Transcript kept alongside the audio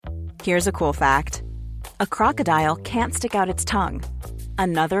Here's a cool fact. A crocodile can't stick out its tongue.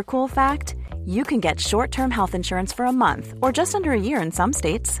 Another cool fact, you can get short-term health insurance for a month or just under a year in some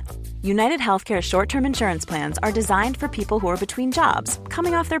states. United Healthcare short-term insurance plans are designed for people who are between jobs,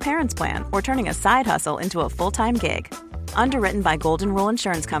 coming off their parents' plan, or turning a side hustle into a full-time gig. Underwritten by Golden Rule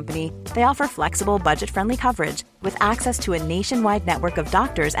Insurance Company, they offer flexible, budget-friendly coverage with access to a nationwide network of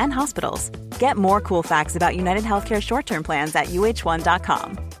doctors and hospitals. Get more cool facts about United Healthcare short-term plans at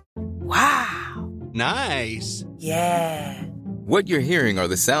uh1.com. Wow. Nice. Yeah. What you're hearing are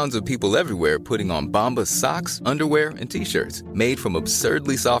the sounds of people everywhere putting on Bombas socks, underwear, and T-shirts made from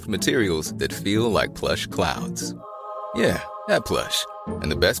absurdly soft materials that feel like plush clouds. Yeah, that plush. And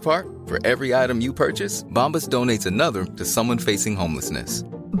the best part? For every item you purchase, Bombas donates another to someone facing homelessness.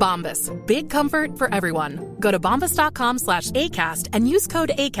 Bombas. Big comfort for everyone. Go to bombas.com/ACAST and use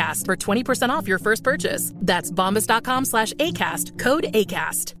code ACAST for 20% off your first purchase. That's bombas.com/ACAST. Code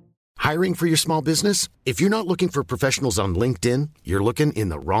ACAST. Hiring for your small business? If you're not looking for professionals on LinkedIn, you're looking in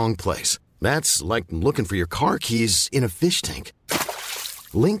the wrong place. That's like looking for your car keys in a fish tank.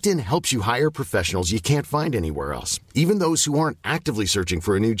 LinkedIn helps you hire professionals you can't find anywhere else, even those who aren't actively searching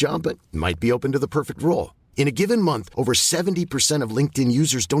for a new job but might be open to the perfect role. In a given month, over 70% of LinkedIn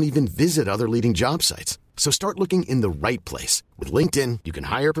users don't even visit other leading job sites. So start looking in the right place. With LinkedIn, you can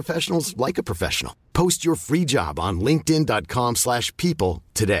hire professionals like a professional. Post your free job on linkedin.com/people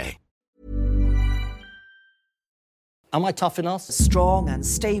today. Am I tough enough? Strong and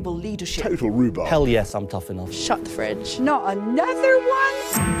stable leadership. Total rhubarb. Hell yes, I'm tough enough. Shut the fridge. Not another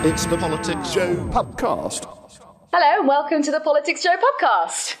one? It's the Politics Show Pubcast. Hello and welcome to the Politics Show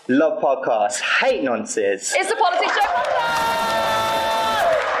Podcast. Love podcasts, hate nonsense. It's the Politics Show Podcast!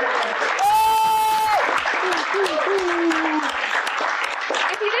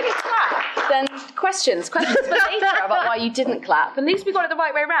 If you didn't clap, then questions for later about why you didn't clap. At least we got it the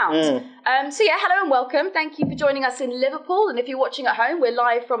right way round. Hello and welcome. Thank you for joining us in Liverpool. And if you're watching at home, we're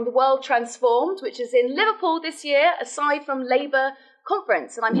live from the World Transformed, which is in Liverpool this year, aside from Labour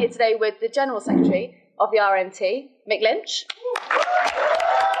Conference. And I'm here today with the General Secretary of the RMT, Mick Lynch.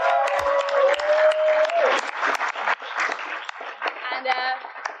 And,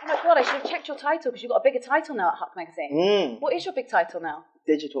 oh my God, I should have checked your title because you've got a bigger title now at Huck Magazine. What is your big title now?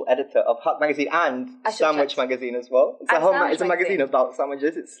 Digital editor of Huck Magazine and Sandwich Magazine as well. It's a magazine about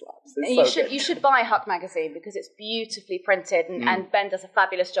sandwiches. It slaps. You should buy Huck Magazine because it's beautifully printed and Ben does a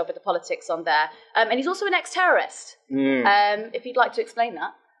fabulous job with the politics on there. And he's also an ex-terrorist. If you'd like to explain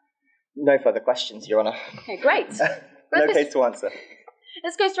that. No further questions, Your Honour. Okay, great. No case to answer.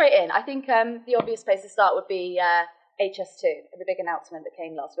 Let's go straight in. I think the obvious place to start would be HS2, the big announcement that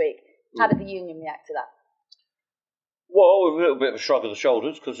came last week. How did the union react to that? Well, with a little bit of a shrug of the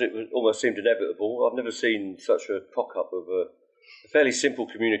shoulders, because it almost seemed inevitable. I've never seen such a cock-up of a fairly simple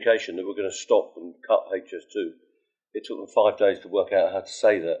communication that we're going to stop and cut HS2. It took them 5 days to work out how to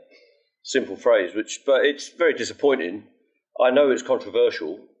say that simple phrase, but it's very disappointing. I know it's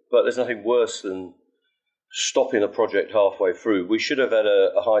controversial, but there's nothing worse than stopping a project halfway through. We should have had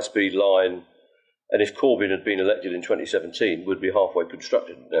a high-speed line, and if Corbyn had been elected in 2017, we'd be halfway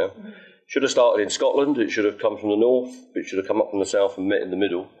constructed now. Should have started in Scotland, it should have come from the north, it should have come up from the south and met in the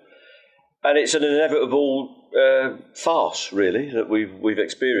middle. And it's an inevitable farce, really, that we've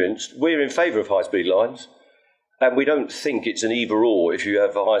experienced. We're in favour of high-speed lines, and we don't think it's an either-or. If you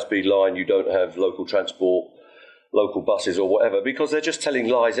have a high-speed line, you don't have local transport, local buses or whatever, because they're just telling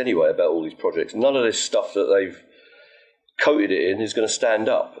lies anyway about all these projects. None of this stuff that they've coated it in is going to stand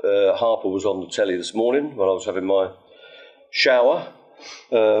up. Harper was on the telly this morning when I was having my shower,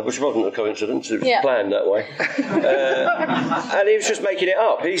 which wasn't a coincidence, it was planned that way. And he was just making it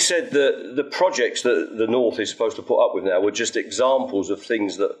up. He said that the projects that the North is supposed to put up with now were just examples of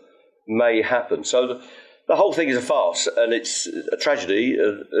things that may happen. So the whole thing is a farce, and it's a tragedy,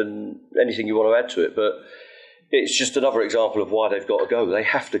 and anything you want to add to it, but it's just another example of why they've got to go. They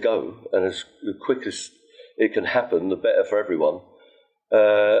have to go, and as quick as it can happen, the better for everyone.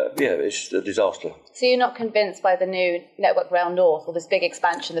 It's a disaster. So you're not convinced by the new Network Rail North, or this big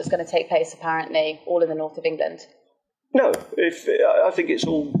expansion that's going to take place, apparently, all in the north of England? No, I think it's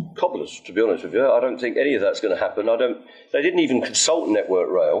all cobblers, to be honest with you. I don't think any of that's going to happen. They didn't even consult Network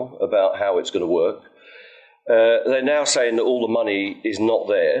Rail about how it's going to work. They're now saying that all the money is not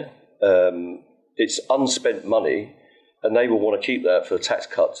there. It's unspent money, and they will want to keep that for tax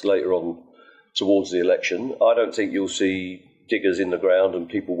cuts later on towards the election. I don't think you'll see diggers in the ground and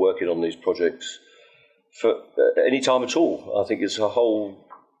people working on these projects for any time at all. I think it's a whole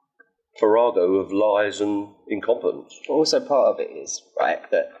farrago of lies and incompetence. But also part of it is, right,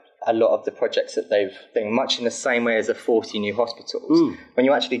 that a lot of the projects that they've done, much in the same way as the 40 new hospitals. When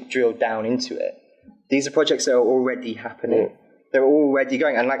you actually drill down into it, these are projects that are already happening. They're already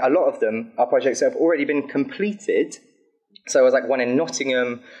going, and like a lot of them are projects that have already been completed. So it was like one in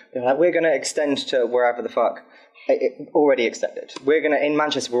Nottingham. They're like, we're going to extend to wherever the fuck. Already extended. We're going to in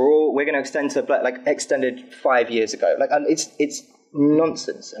Manchester. We're going to extend to like extended 5 years ago. Like it's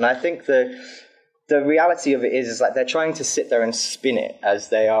nonsense. And I think the reality of it is like they're trying to sit there and spin it as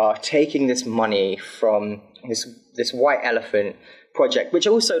they are taking this money from this white elephant project, which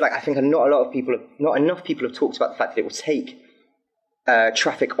also like I think not enough people have talked about the fact that it will take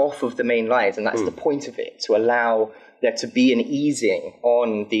traffic off of the main lines, and that's the point of it, to allow there to be an easing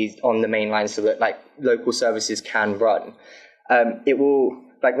on the main lines so that like local services can run. It will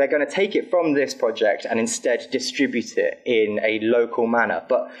like they're going to take it from this project and instead distribute it in a local manner.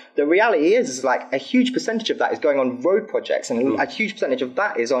 But the reality is like a huge percentage of that is going on road projects, and a huge percentage of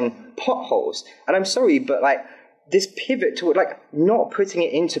that is on potholes. And I'm sorry, but like this pivot toward like not putting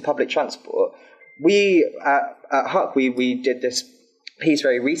it into public transport. We at Huck we did this piece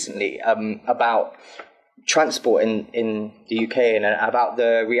very recently about transport in the UK and about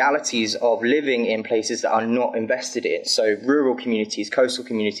the realities of living in places that are not invested in. So rural communities, coastal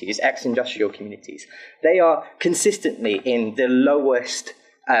communities, ex-industrial communities, they are consistently in the lowest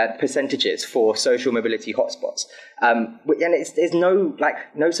percentages for social mobility hotspots. And there's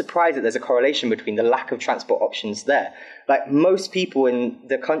no surprise that there's a correlation between the lack of transport options there. Like most people in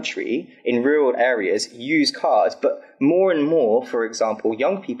the country, in rural areas, use cars, but more and more, for example,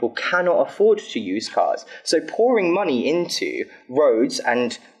 young people cannot afford to use cars. So pouring money into roads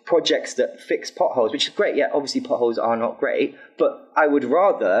and projects that fix potholes, which is great. Yeah, obviously potholes are not great, but I would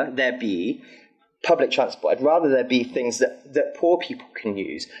rather there be public transport. I'd rather there be things that poor people can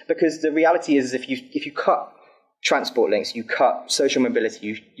use, because the reality is if you cut transport links, you cut social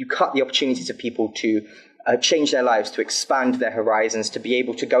mobility, you cut the opportunities of people to change their lives, to expand their horizons, to be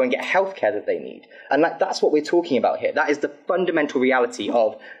able to go and get healthcare that they need. And that's what we're talking about here. That is the fundamental reality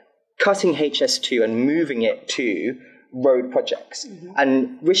of cutting HS2 and moving it to road projects.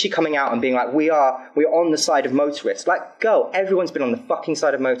 And Rishi coming out and being like, we're on the side of motorists. Like, girl, everyone's been on the fucking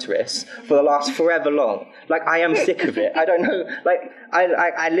side of motorists for the last forever long. Like, I am sick of it. I don't know. Like,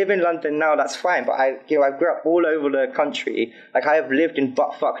 I live in London now, that's fine, but I grew up all over the country. Like, I have lived in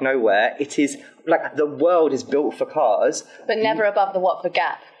buttfuck nowhere. It is like the world is built for cars, but never above the Watford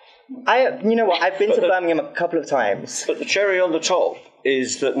Gap. You know what? I've been to Birmingham a couple of times. But the cherry on the top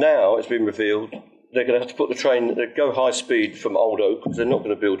is that now it's been revealed they're going to have to put the train, go high speed from Old Oak, because they're not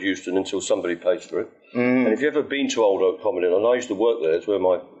going to build Euston until somebody pays for it. And if you've ever been to Old Oak Common, and I used to work there, it's where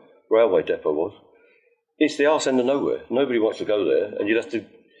my railway depot was, it's the arse end of nowhere. Nobody wants to go there, and you'd have to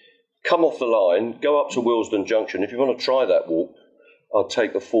come off the line, go up to Willesden Junction. If you want to try that walk, I'll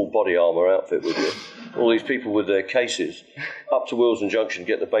take a full body armour outfit with you. All these people with their cases, up to Willesden Junction,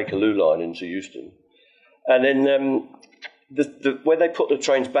 get the Bakerloo line into Euston. And then when they put the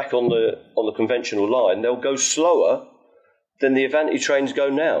trains back on the conventional line, they'll go slower than the Avanti trains go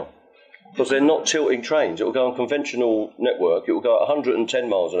now, because they're not tilting trains. It will go on conventional network. It will go at 110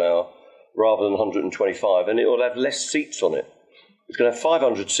 miles an hour rather than 125, and it will have less seats on it. It's going to have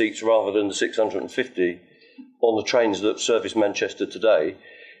 500 seats rather than the 650 on the trains that service Manchester today,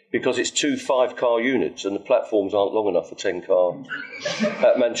 because it's 2 5-car units and the platforms aren't long enough for 10 cars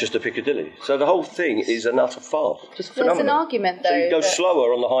at Manchester Piccadilly. So the whole thing is an utter farce. Just phenomenal. There's an argument, though. So you go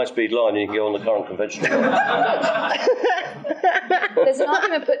slower on the high-speed line and you can go on the current conventional line. There's an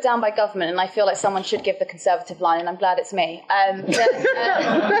argument put down by government, and I feel like someone should give the Conservative line, and I'm glad it's me.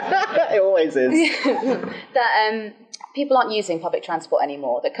 It always is. That people aren't using public transport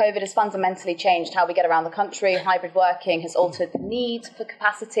anymore, that COVID has fundamentally changed how we get around the country, hybrid working has altered the need for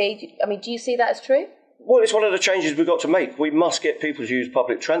capacity. Do you see that as true? Well, it's one of the changes we've got to make. We must get people to use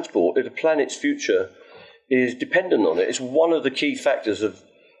public transport. The planet's future is dependent on it. It's one of the key factors of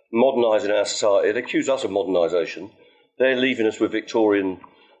modernising our society. They accuse us of modernisation. They're leaving us with Victorian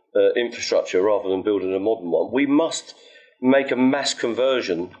infrastructure rather than building a modern one. We must make a mass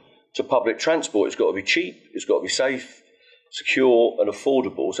conversion to public transport. It's got to be cheap, it's got to be safe, secure and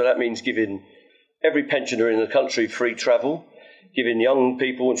affordable. So that means giving every pensioner in the country free travel, giving young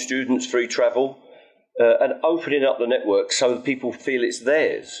people and students free travel, and opening up the network so that people feel it's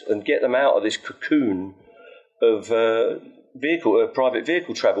theirs and get them out of this cocoon of private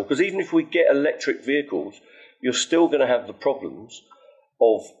vehicle travel. Because even if we get electric vehicles, you're still going to have the problems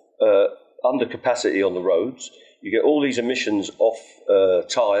of undercapacity on the roads. You get all these emissions off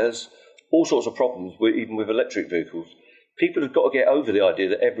tyres, all sorts of problems, even with electric vehicles. People have got to get over the idea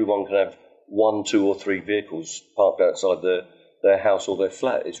that everyone can have 1, 2 or 3 vehicles parked outside their their house or their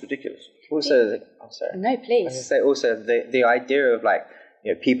flat. It's ridiculous. Also, sorry. No, please. I was going to say also the idea of like,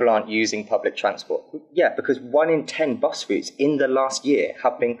 people aren't using public transport. Yeah, because 1 in 10 bus routes in the last year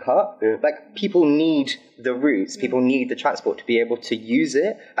have been cut. Yeah. Like, people need the routes, people need the transport to be able to use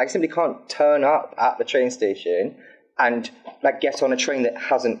it. I simply can't turn up at the train station and like get on a train that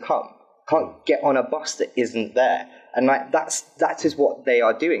hasn't come. Can't get on a bus that isn't there. And like that is what they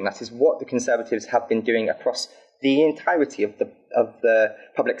are doing. That is what the Conservatives have been doing across the entirety of the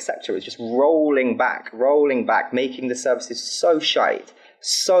public sector, is just rolling back, making the services so shite,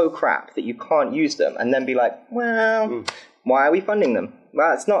 so crap that you can't use them, and then be like, well, why are we funding them?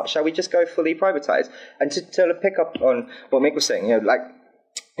 Well, it's not. Shall we just go fully privatized? And to pick up on what Mick was saying, like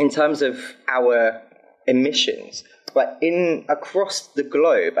in terms of our emissions, but across the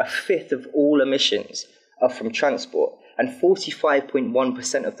globe, 1/5 of all emissions are from transport, and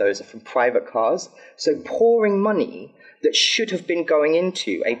 45.1% of those are from private cars. So pouring money that should have been going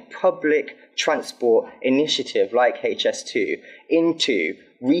into a public transport initiative like HS2 into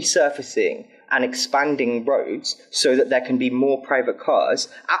resurfacing and expanding roads so that there can be more private cars,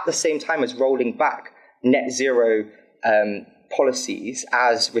 at the same time as rolling back net zero policies,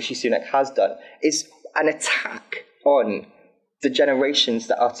 as Rishi Sunak has done, is an attack on the generations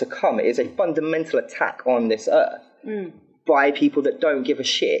that are to come. It is a fundamental attack on this earth by people that don't give a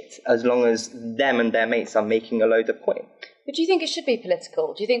shit as long as them and their mates are making a load of coin. But do you think it should be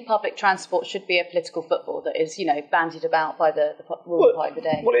political? Do you think public transport should be a political football that is, bandied about by the ruling party of the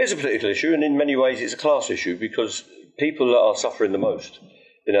day? Well, it is a political issue, and in many ways it's a class issue, because people that are suffering the most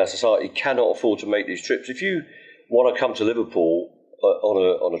in our society cannot afford to make these trips. If you want to come to Liverpool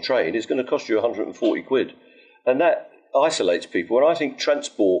on a train, it's going to cost you 140 quid. And that isolates people. And I think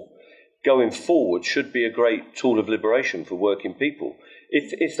transport going forward should be a great tool of liberation for working people.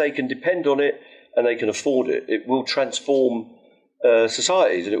 If they can depend on it and they can afford it, it will transform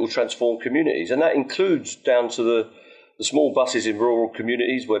societies, and it will transform communities. And that includes down to the small buses in rural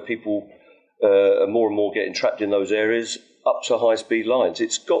communities where people are more and more getting trapped in those areas, up to high-speed lines.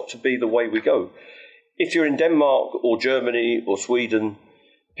 It's got to be the way we go. If you're in Denmark or Germany or Sweden,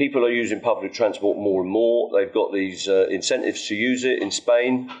 people are using public transport more and more. They've got these incentives to use it. In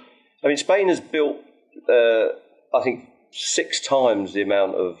Spain, Spain has built, I think, 6 times the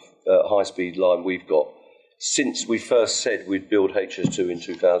amount of high-speed line we've got since we first said we'd build HS2 in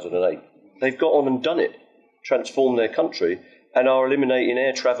 2008. They've got on and done it, transformed their country, and are eliminating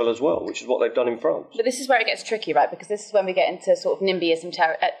air travel as well, which is what they've done in France. But this is where it gets tricky, right? Because this is when we get into sort of NIMBYism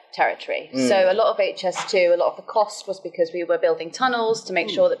territory. So a lot of HS2, a lot of the cost was because we were building tunnels to make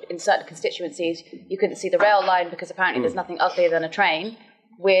sure that in certain constituencies you couldn't see the rail line, because apparently there's nothing uglier than a train.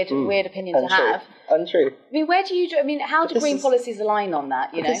 Weird opinion to have. Untrue. How do green policies align on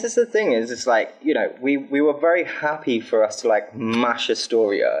that? This is the thing, it's like, we were very happy for us to like mash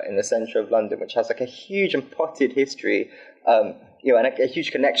Astoria in the centre of London, which has like a huge and potted history, and a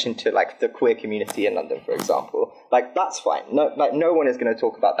huge connection to like the queer community in London, for example. Like, that's fine. No one is going to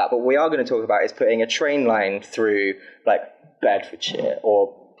talk about that. But what we are going to talk about is putting a train line through like Bedfordshire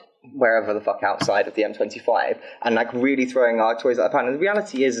or wherever the fuck outside of the M25, and like really throwing our toys at the pan. And the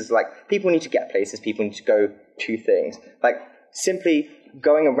reality is like, people need to get places, people need to go to things. Like, simply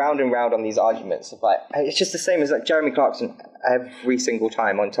going around and round on these arguments of like, it's just the same as like Jeremy Clarkson every single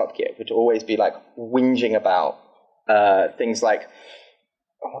time on Top Gear would always be like whinging about things like,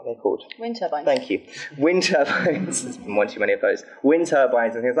 what are they called? Wind turbines. Thank you. Wind turbines. There's been one too many of those. Wind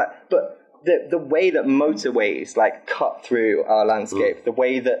turbines and things like that. But the way that motorways like cut through our landscape, the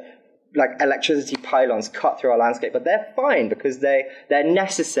way that like electricity pylons cut through our landscape, but they're fine because they're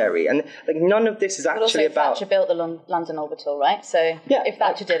necessary, and like none of this is actually about. Thatcher built the London Orbital, right? So yeah, if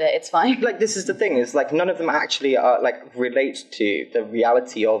Thatcher did it, it's fine. Like, this is the thing, is like none of them actually are like relate to the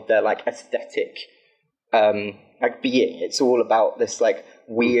reality of their like aesthetic like being. It's all about this like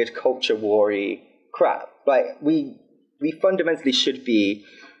weird culture war-y crap. Like, we fundamentally should be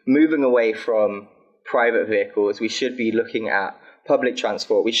moving away from private vehicles. We should be looking at public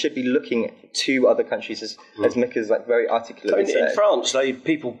transport. We should be looking to other countries, as Mick has like very articulately said. In France,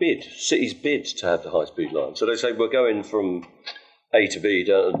 cities bid to have the high-speed line. So they say, we're going from A to B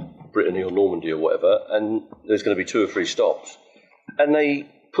down to Brittany or Normandy or whatever, and there's going to be 2 or 3 stops. And they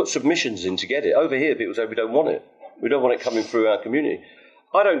put submissions in to get it. Over here, people say, we don't want it. We don't want it coming through our community.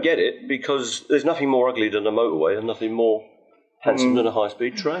 I don't get it, because there's nothing more ugly than a motorway and nothing more handsome than a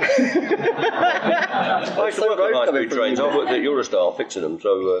high-speed train. I used to work on high-speed trains. I worked at Eurostar fixing them,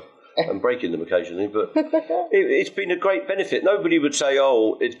 and breaking them occasionally. But it's been a great benefit. Nobody would say,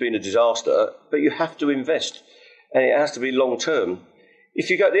 it's been a disaster, but you have to invest, and it has to be long-term.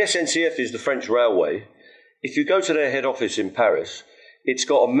 If you go, the SNCF is the French railway. If you go to their head office in Paris, it's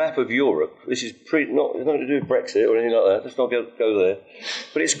got a map of Europe. This is not to do with Brexit or anything like that. Let's not go there.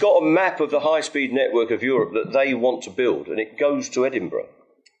 But it's got a map of the high-speed network of Europe that they want to build, and it goes to Edinburgh.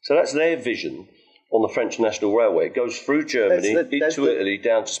 So that's their vision on the French National Railway. It goes through Germany, into Italy,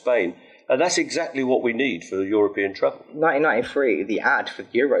 down to Spain. And that's exactly what we need for European travel. 1993, the ad for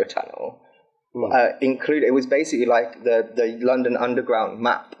the Eurotunnel included, it was basically like the London Underground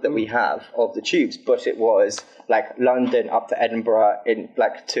map that we have of the tubes, but it was like London up to Edinburgh,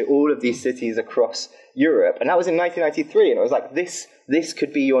 to all of these cities across Europe. And that was in 1993, and it was like, this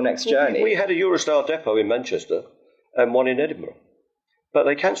could be your next journey. We had a Eurostar depot in Manchester and one in Edinburgh, but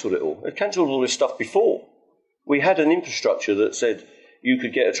they cancelled it all. They cancelled all this stuff before. We had an infrastructure that said you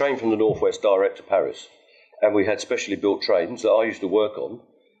could get a train from the northwest direct to Paris, and we had specially built trains that I used to work on,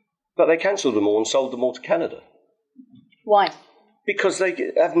 but they cancelled them all and sold them all to Canada. Why? Because there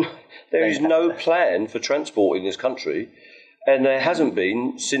is no plan for transport in this country, and there hasn't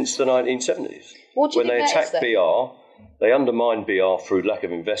been since the 1970s. What do you when they attacked BR, they undermined BR through lack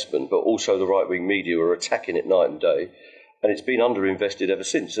of investment, but also the right-wing media were attacking it night and day, and it's been underinvested ever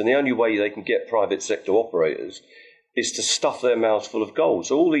since. And the only way they can get private sector operators is to stuff their mouths full of gold.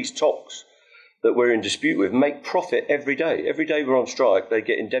 So all these TOCs that we're in dispute with make profit every day. Every day we're on strike, they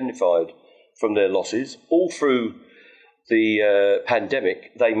get indemnified from their losses. All through the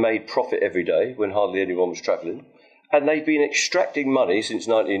pandemic, they made profit every day when hardly anyone was travelling. And they've been extracting money since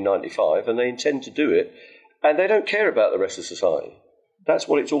 1995, and they intend to do it. And they don't care about the rest of society. That's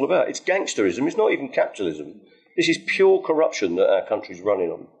what it's all about. It's gangsterism. It's not even capitalism. This is pure corruption that our country's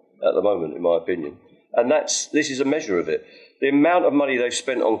running on at the moment, in my opinion. And this is a measure of it. The amount of money they've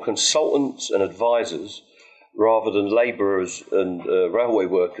spent on consultants and advisors rather than labourers and railway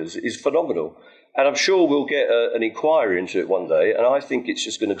workers is phenomenal. And I'm sure we'll get an inquiry into it one day, and I think it's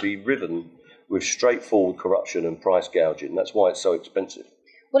just going to be riven with straightforward corruption and price gouging. That's why it's so expensive.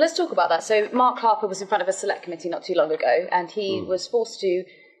 Well, let's talk about that. So Mark Harper was in front of a select committee not too long ago, and he was forced to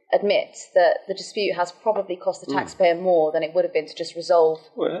admit that the dispute has probably cost the taxpayer more than it would have been to just resolve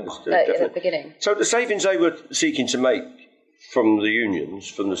at the beginning. So the savings they were seeking to make from the unions,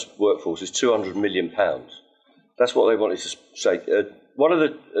 from the workforce, is £200 million. That's what they wanted to say. One of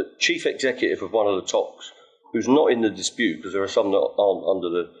the chief executive of one of the TOCs, who's not in the dispute, because there are some that aren't under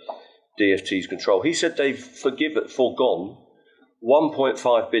the DfT's control, he said they've foregone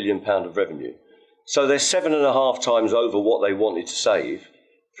 £1.5 billion of revenue. So they're 7.5 times over what they wanted to save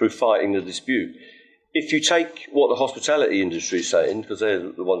through fighting the dispute. If you take what the hospitality industry is saying, because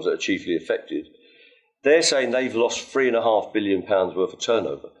they're the ones that are chiefly affected, they're saying they've lost £3.5 billion worth of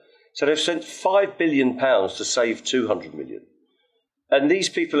turnover. So they've spent £5 billion to save £200 million. And these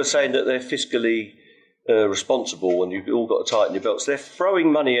people are saying that they're fiscally responsible and you've all got to tighten your belts. They're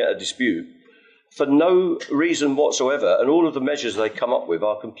throwing money at a dispute for no reason whatsoever, and all of the measures they come up with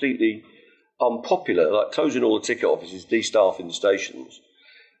are completely unpopular, like closing all the ticket offices, de-staffing the stations,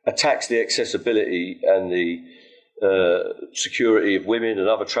 attacks the accessibility and the security of women and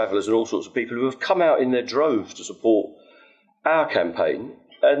other travellers and all sorts of people who have come out in their droves to support our campaign,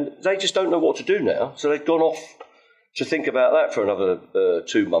 and they just don't know what to do now. So they've gone off to think about that for another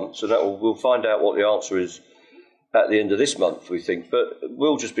 2 months, and we'll find out what the answer is at the end of this month, we think. But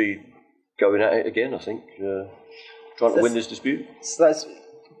we'll just be going at it again, I think, trying to win this dispute. So that's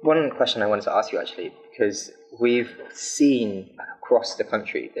one question I wanted to ask you, actually, because we've seen across the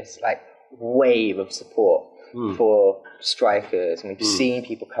country this wave of support for strikers, and we've seen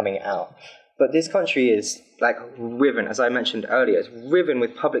people coming out. But this country is riven, as I mentioned earlier, it's riven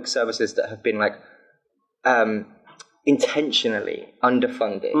with public services that have been intentionally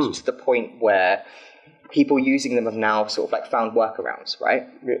underfunded to the point where people using them have now sort of found workarounds, right?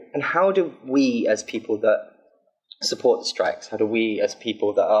 Yeah. And how do we, as people that support the strikes, how do we, as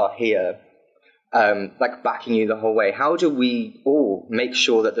people that are here, backing you the whole way, how do we all make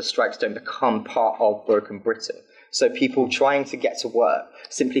sure that the strikes don't become part of broken Britain? So people trying to get to work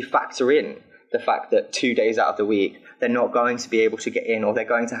simply factor in the fact that 2 days out of the week they're not going to be able to get in, or they're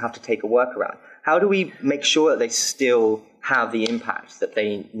going to have to take a workaround. How do we make sure that they still have the impact that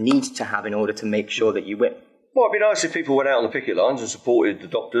they need to have in order to make sure that you win? Well, it'd be nice if people went out on the picket lines and supported the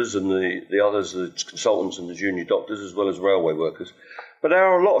doctors and the others, the consultants and the junior doctors, as well as railway workers. But there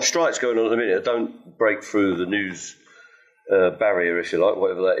are a lot of strikes going on at the minute that don't break through the news barrier, if you like,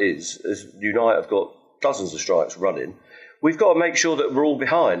 whatever that is. As Unite have got dozens of strikes running. We've got to make sure that we're all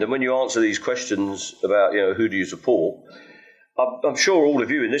behind. And when you answer these questions about, who do you support, I'm sure all of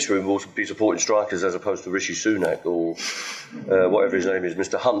you in this room will be supporting strikers as opposed to Rishi Sunak or whatever his name is,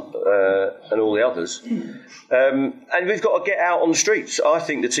 Mr. Hunt, and all the others. And we've got to get out on the streets. I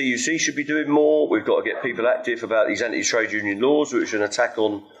think the TUC should be doing more. We've got to get people active about these anti-trade union laws, which are an attack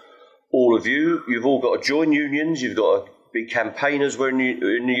on all of you. You've all got to join unions. You've got to be campaigners in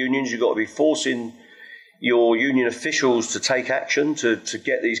the unions. You've got to be forcing your union officials to take action to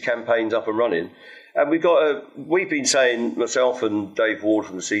get these campaigns up and running. And we've been saying, myself and Dave Ward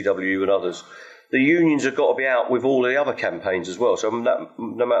from the CW and others, the unions have got to be out with all of the other campaigns as well. So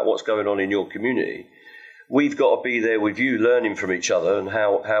no matter what's going on in your community, we've got to be there with you, learning from each other and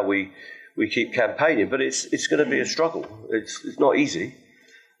how we keep campaigning. But it's going to be a struggle. It's not easy,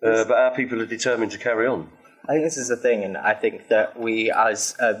 but our people are determined to carry on. I think this is the thing, and I think that we,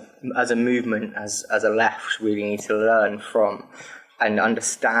 as a movement, as a left, really need to learn from and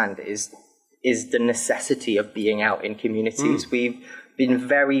understand is the necessity of being out in communities. We've been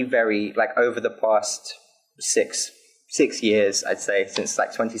very, very, over the past six years, I'd say, since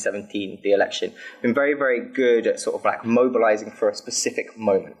 2017, the election, been very, very good at sort of mobilizing for a specific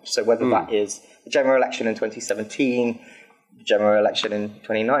moment. So whether that is the general election in 2017, the general election in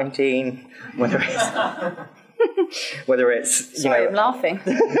 2019, whether it's Sorry, I'm laughing.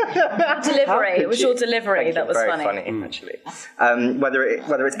 Delivery. It was your delivery that was very funny. Actually.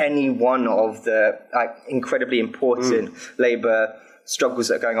 Whether it's any one of the incredibly important labour struggles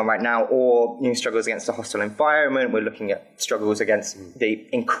that are going on right now, or struggles against the hostile environment. We're looking at struggles against the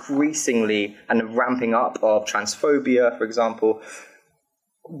increasingly and ramping up of transphobia, for example.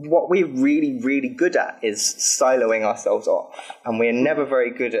 What we're really, really good at is siloing ourselves off, and we're never very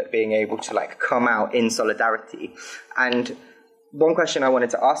good at being able to come out in solidarity. And one question I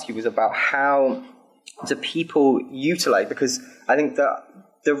wanted to ask you was about how do people utilize, because I think that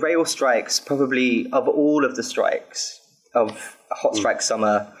the rail strikes, probably of all of the strikes, of hot strike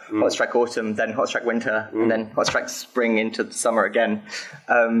summer, hot strike autumn, then hot strike winter, and then hot strike spring into the summer again,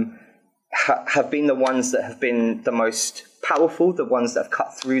 have been the ones that have been the most powerful, the ones that have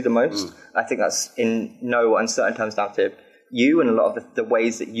cut through the most. I think that's in no uncertain terms down to you and a lot of the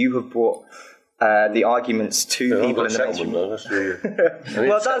ways that you have brought the arguments to people in the mainstream.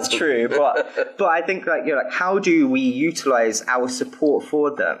 Well, that's true, but I think how do we utilize our support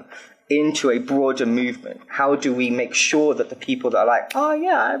for them into a broader movement? How do we make sure that the people that are oh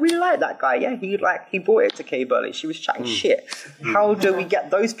yeah, I really like that guy, yeah, he brought it to Kay Burley, she was chatting shit. How do we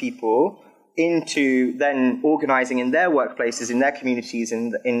get those people into then organising in their workplaces, in their communities,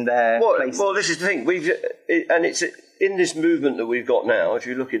 in their places? Well, this is the thing. And it's in this movement that we've got now. If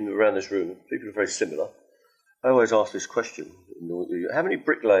you look around this room, people are very similar. I always ask this question: how many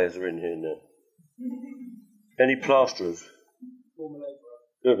bricklayers are in here now? Any plasterers?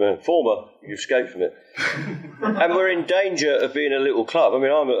 Good man. Former, you escaped from it. And we're in danger of being a little club. I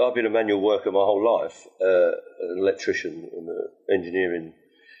mean, I've been a manual worker my whole life, an electrician and engineering.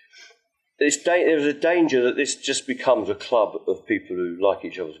 There's a danger that this just becomes a club of people who like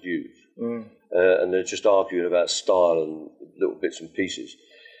each other's views. And they're just arguing about style and little bits and pieces.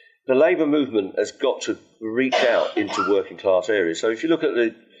 The Labour movement has got to reach out into working class areas. So if you look at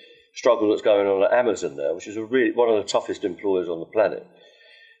the struggle that's going on at Amazon now, which is one of the toughest employers on the planet,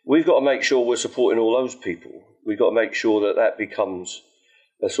 we've got to make sure we're supporting all those people. We've got to make sure that becomes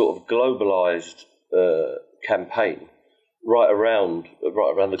a sort of globalised campaign right around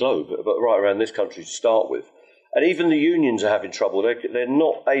the globe, but right around this country to start with. And even the unions are having trouble. They're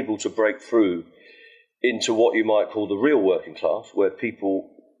not able to break through into what you might call the real working class, where people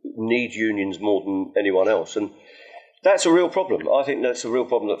need unions more than anyone else. And that's a real problem. I think that's a real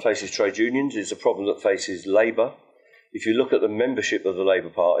problem that faces trade unions. It's a problem that faces Labour. If you look at the membership of the Labour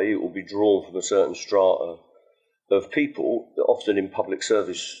Party, it will be drawn from a certain strata of people, often in public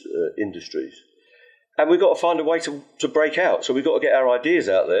service industries. And we've got to find a way to break out. So we've got to get our ideas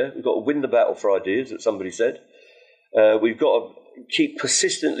out there. We've got to win the battle for ideas, that somebody said. We've got to keep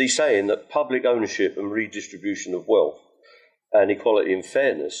persistently saying that public ownership and redistribution of wealth and equality and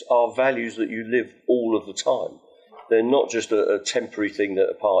fairness are values that you live all of the time. They're not just a temporary thing that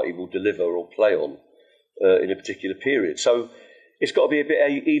a party will deliver or play on in a particular period. So it's got to be a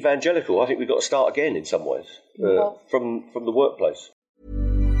bit evangelical. I think we've got to start again in some ways from the workplace.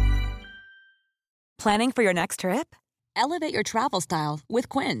 Planning for your next trip? Elevate your travel style with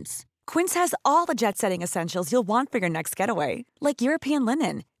Quince. Quince has all the jet-setting essentials you'll want for your next getaway, like European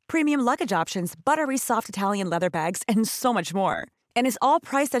linen, premium luggage options, buttery soft Italian leather bags, and so much more. And is all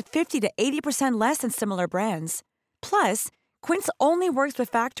priced at 50 to 80% less than similar brands. Plus, Quince only works with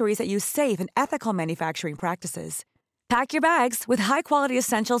factories that use safe and ethical manufacturing practices. Pack your bags with high-quality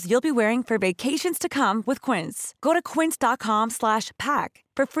essentials you'll be wearing for vacations to come with Quince. Go to quince.com/pack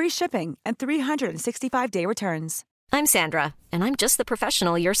for free shipping and 365-day returns. I'm Sandra, and I'm just the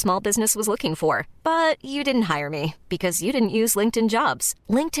professional your small business was looking for. But you didn't hire me because you didn't use LinkedIn Jobs.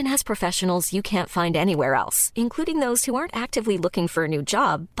 LinkedIn has professionals you can't find anywhere else, including those who aren't actively looking for a new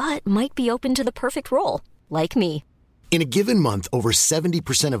job, but might be open to the perfect role, like me. In a given month, over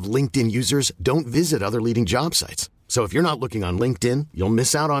 70% of LinkedIn users don't visit other leading job sites. So if you're not looking on LinkedIn, you'll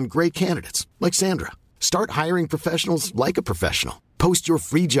miss out on great candidates like Sandra. Start hiring professionals like a professional. Post your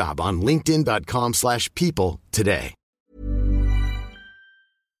free job on linkedin.com/people today.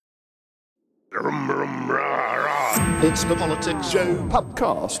 It's the Politics Show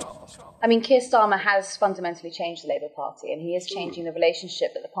Pubcast. I mean, Keir Starmer has fundamentally changed the Labour Party, and he is changing the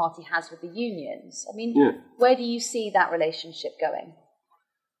relationship that the party has with the unions. I mean, where do you see that relationship going?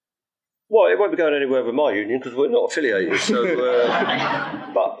 Well, it won't be going anywhere with my union because we're not affiliated. So,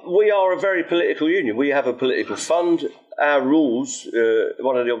 but we are a very political union. We have a political fund. Our rules,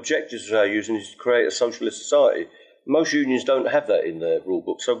 one of the objectives of our union is to create a socialist society. Most unions don't have that in their rule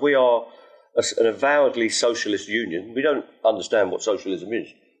book. So we are an avowedly socialist union. We don't understand what socialism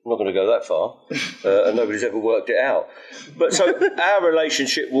is. I'm not going to go that far, and nobody's ever worked it out. But so our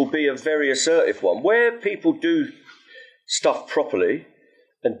relationship will be a very assertive one. Where people do stuff properly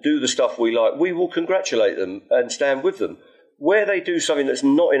and do the stuff we like, we will congratulate them and stand with them. Where they do something that's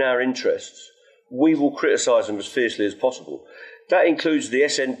not in our interests, we will criticise them as fiercely as possible. That includes the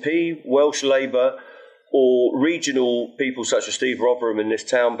SNP, Welsh Labour, or regional people such as Steve Rotherham in this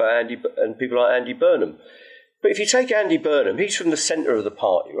town, and people like Andy Burnham. But if you take Andy Burnham, he's from the centre of the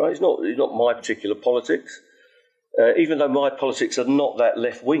party, right? He's not my particular politics. Even though my politics are not that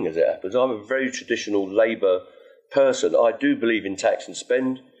left-wing as it happens, I'm a very traditional Labour person. I do believe in tax and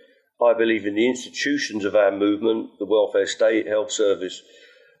spend. I believe in the institutions of our movement, the welfare state, health service,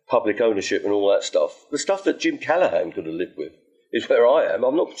 public ownership and all that stuff. The stuff that Jim Callaghan could have lived with is where I am.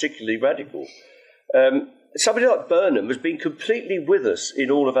 I'm not particularly radical. Somebody like Burnham has been completely with us in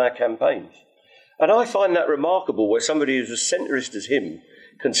all of our campaigns. And I find that remarkable, where somebody who's as centrist as him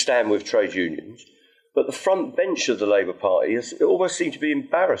can stand with trade unions, but the front bench of the Labour Party has almost seemed to be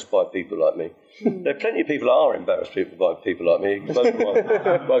embarrassed by people like me. There are plenty of people that are embarrassed by people like me,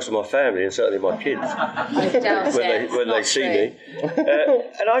 most of my family and certainly my kids, when they see me.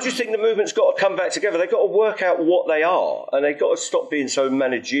 And I just think the movement's got to come back together. They've got to work out what they are, and they've got to stop being so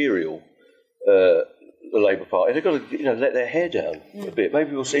managerial, the Labour Party. They've got to let their hair down a bit.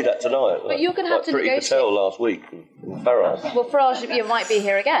 Maybe we'll see that tonight. But you're going to have to negotiate. Patel last week, Farage. Well, Farage, you might be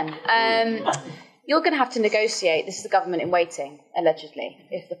here again. You're going to have to negotiate. This is the government in waiting, allegedly,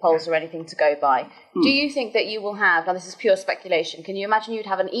 if the polls are anything to go by. Do you think that you will have, now this is pure speculation, can you imagine you'd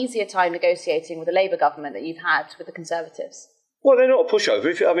have an easier time negotiating with the Labour government that you've had with the Conservatives? Well, they're not a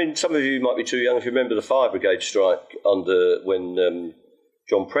pushover. Some of you might be too young if you remember the fire brigade strike when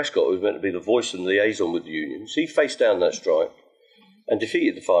John Prescott, who was meant to be the voice and liaison with the unions, he faced down that strike and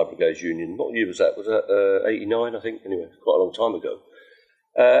defeated the fire brigade union. What year was that? Was that 89, I think? Anyway, quite a long time ago.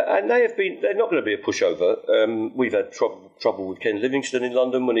 And they're not going to be a pushover. We've had trouble with Ken Livingstone in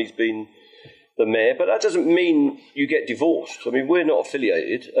London when he's been the mayor, but that doesn't mean you get divorced. I mean, we're not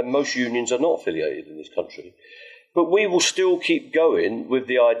affiliated, and most unions are not affiliated in this country. But we will still keep going with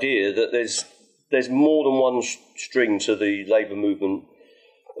the idea that there's more than one string to the Labour movement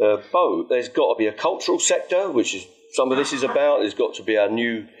bow. There's got to be a cultural sector, which is some of this is about. There's got to be our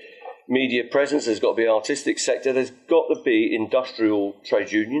new media presence. There's got to be artistic sector. There's got to be industrial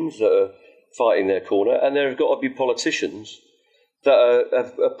trade unions that are fighting their corner, and there have got to be politicians that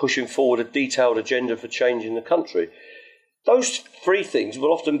are pushing forward a detailed agenda for change in the country. Those three things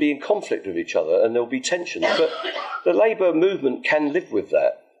will often be in conflict with each other, and there'll be tensions. But the Labour movement can live with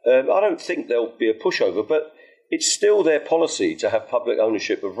that. I don't think there'll be a pushover, but it's still their policy to have public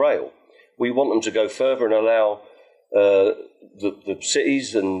ownership of rail. We want them to go further and allow the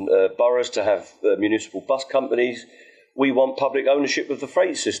cities and boroughs to have municipal bus companies. We want public ownership of the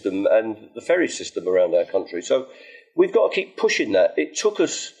freight system and the ferry system around our country. So we've got to keep pushing that. It took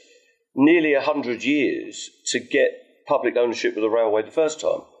us nearly 100 years to get public ownership of the railway the first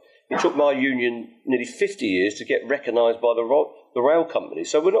time. It took my union nearly 50 years to get recognised by the rail company.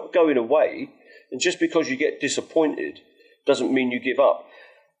 So we're not going away. And just because you get disappointed doesn't mean you give up.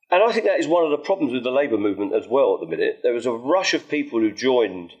 And I think that is one of the problems with the Labour movement as well at the minute. There was a rush of people who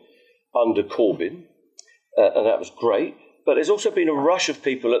joined under Corbyn, and that was great. But there's also been a rush of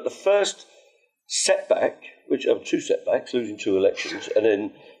people at the first setback, which are two setbacks, losing 2 elections, and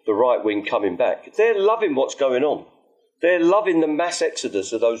then the right wing coming back. They're loving what's going on. They're loving the mass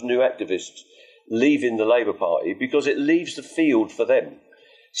exodus of those new activists leaving the Labour Party because it leaves the field for them.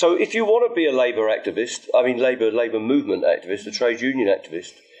 So if you want to be a Labour activist, Labour movement activist, a trade union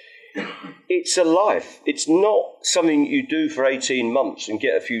activist, it's a life. It's not something you do for 18 months and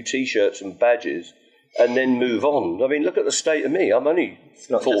get a few T-shirts and badges and then move on. I mean, look at the state of me. I'm only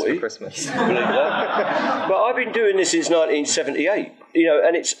 40. Just for Christmas. But I've been doing this since 1978,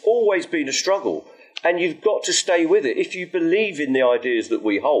 and it's always been a struggle. And you've got to stay with it. If you believe in the ideas that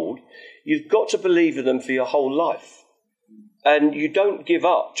we hold, you've got to believe in them for your whole life. And you don't give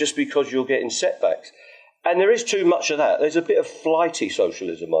up just because you're getting setbacks. And there is too much of that. There's a bit of flighty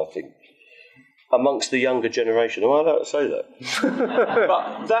socialism, I think, amongst the younger generation. Am I allowed to say that?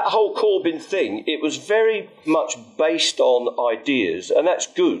 But that whole Corbyn thing, it was very much based on ideas, and that's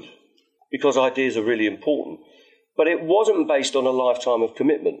good, because ideas are really important. But it wasn't based on a lifetime of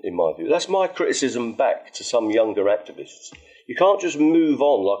commitment, in my view. That's my criticism back to some younger activists. You can't just move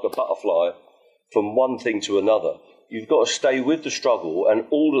on like a butterfly from one thing to another. You've got to stay with the struggle, and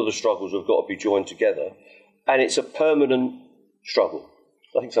all of the struggles have got to be joined together. And it's a permanent struggle.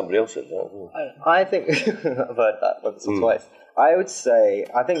 I think somebody else said that. I think I've heard that once or twice. I would say,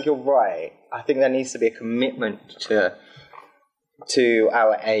 I think you're right. I think there needs to be a commitment to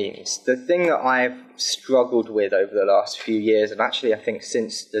our aims. The thing that I've struggled with over the last few years, and actually I think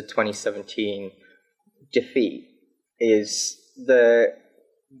since the 2017 defeat, is the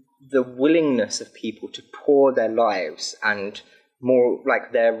willingness of people to pour their lives and more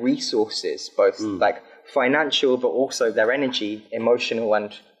like their resources, both like financial but also their energy, emotional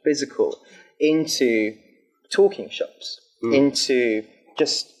and physical, into talking shops, into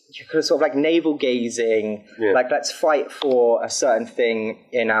just sort of like navel gazing, like let's fight for a certain thing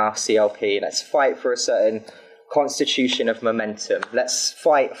in our CLP, let's fight for a certain constitution of momentum, let's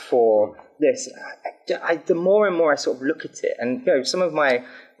fight for this. The more and more I sort of look at it, and some of my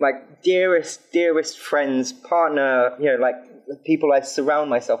like dearest friends, partner, like people I surround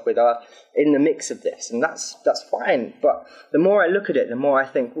myself with are in the mix of this, and that's fine. But the more I look at it, the more I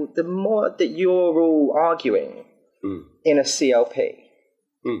think, well, the more that you're all arguing in a CLP,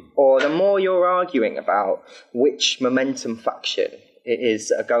 or the more you're arguing about which momentum faction it is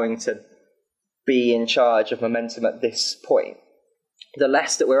that are going to be in charge of momentum at this point, the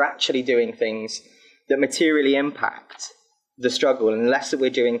less that we're actually doing things that materially impact the struggle, and the less that we're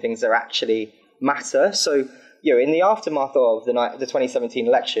doing things that actually matter. So, in the aftermath of the 2017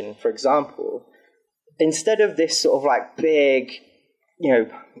 election, for example, instead of this sort of like big,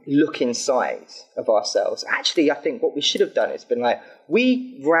 look inside of ourselves, actually, I think what we should have done is been like,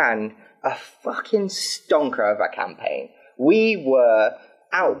 we ran a fucking stonker of a campaign. We were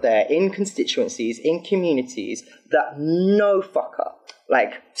out there in constituencies, in communities that no fucker,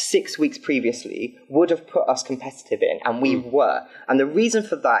 like 6 weeks previously, would have put us competitive in, and we were. And the reason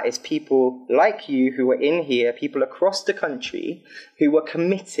for that is people like you who were in here, people across the country who were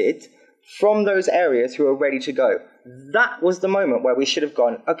committed from those areas who were ready to go. That was the moment where we should have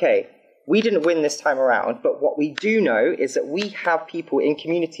gone, okay, we didn't win this time around, but what we do know is that we have people in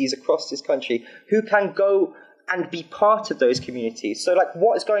communities across this country who can go and be part of those communities. So, like,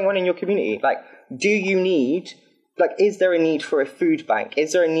 what is going on in your community? Like, do you need... Like, is there a need for a food bank?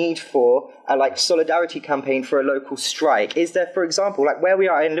 Is there a need for a solidarity campaign for a local strike? Is there, for example, like where we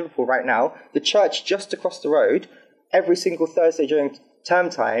are in Liverpool right now, the church just across the road, every single Thursday during term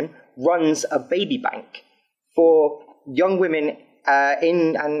time, runs a baby bank for young women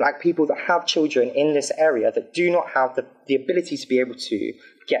and people that have children in this area that do not have the ability to be able to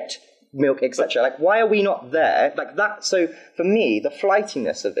get milk, etc. Like, why are we not there? Like that. So for me, the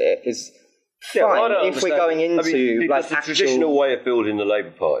flightiness of it is... fine, if we're going into the traditional way of building the Labour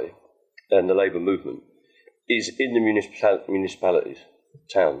Party and the Labour movement is in the municipalities,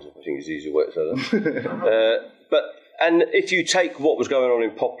 towns, I think is the easier way to say that. And if you take what was going on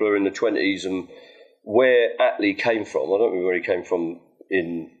in Poplar in the 20s and where Attlee came from, I don't know where he came from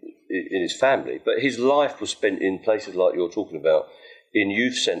in his family, but his life was spent in places like you're talking about, in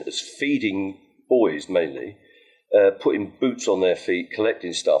youth centres, feeding boys mainly, putting boots on their feet,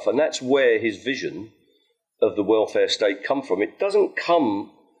 collecting stuff. And that's where his vision of the welfare state come from. It doesn't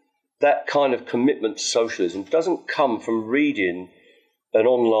come, that kind of commitment to socialism doesn't come from reading an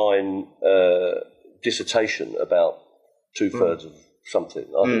online dissertation about two-thirds of something.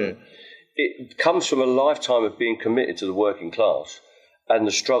 I don't know. It comes from a lifetime of being committed to the working class and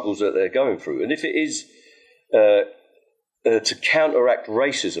the struggles that they're going through. And if it is to counteract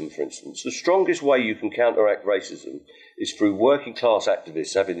racism, for instance, the strongest way you can counteract racism is through working class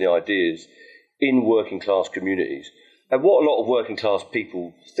activists having the ideas in working class communities. And what a lot of working class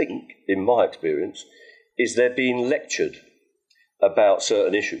people think, in my experience, is they're being lectured about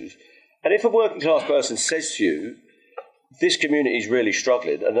certain issues. And if a working class person says to you, this community is really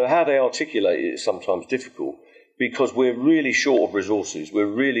struggling, and how they articulate it is sometimes difficult because we're really short of resources, we're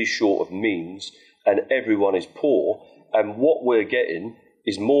really short of means, and everyone is poor, and what we're getting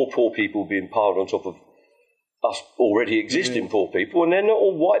is more poor people being piled on top of us already existing poor people, and they're not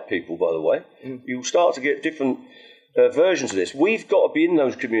all white people, by the way. You'll start to get different versions of this. We've got to be in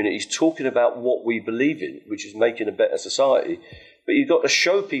those communities talking about what we believe in, which is making a better society, but you've got to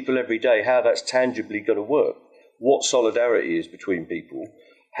show people every day how that's tangibly going to work, what solidarity is between people,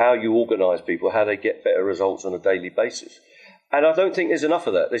 how you organise people, how they get better results on a daily basis. And I don't think there's enough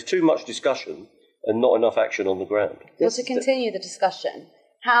of that. There's too much discussion and not enough action on the ground. Well, to continue the discussion,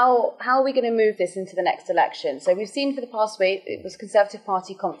 how are we going to move this into the next election? So we've seen for the past week, it was Conservative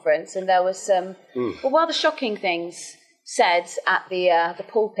Party conference, and there was some rather shocking things said at the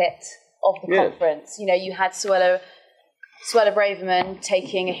pulpit of the conference. You know, you had Suella Braverman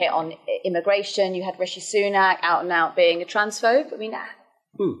taking a hit on immigration. You had Rishi Sunak out and out being a transphobe. I mean,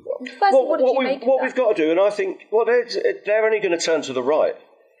 first, what did you make of that? What we've got to do, and I think, they're only going to turn to the right.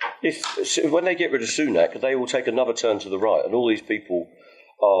 When they get rid of Sunak, they will take another turn to the right, and all these people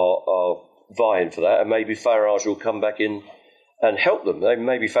are vying for that, and maybe Farage will come back in and help them.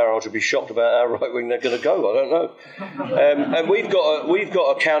 Maybe Farage will be shocked about how right wing they're going to go. I don't know. And we've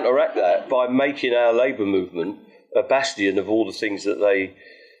got to counteract that by making our Labour movement a bastion of all the things that they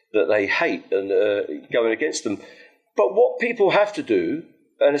hate and going against them. But what people have to do,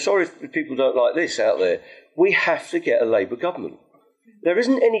 and sorry if people don't like this out there, we have to get a Labour government. There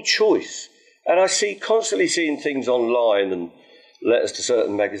isn't any choice. And I constantly seeing things online and letters to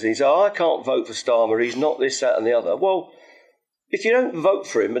certain magazines, I can't vote for Starmer, he's not this, that and the other. Well, if you don't vote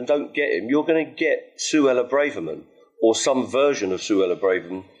for him and don't get him, you're going to get Suella Braverman or some version of Suella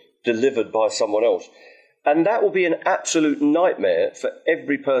Braverman delivered by someone else. And that will be an absolute nightmare for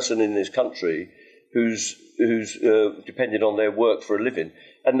every person in this country who's depending on their work for a living.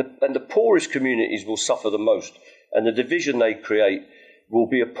 And the poorest communities will suffer the most. And the division they create will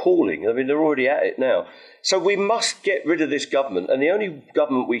be appalling. I mean, they're already at it now. So we must get rid of this government, and the only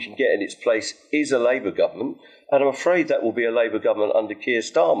government we can get in its place is a Labour government, and I'm afraid that will be a Labour government under Keir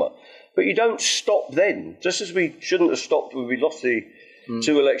Starmer. But you don't stop then, just as we shouldn't have stopped when we lost the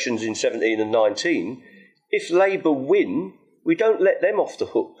two elections in 17 and 19. If Labour win, we don't let them off the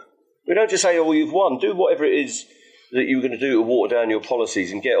hook. We don't just say, oh, well, you've won, do whatever it is that you're going to do to water down your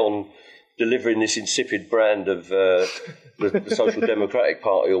policies and get on delivering this insipid brand of the Social Democratic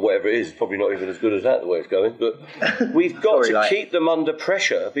Party or whatever it is. It's probably not even as good as that, the way it's going. But we've got to keep them under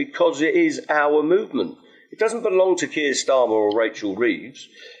pressure because it is our movement. It doesn't belong to Keir Starmer or Rachel Reeves.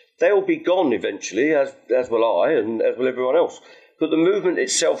 They'll be gone eventually, as will I and as will everyone else. But the movement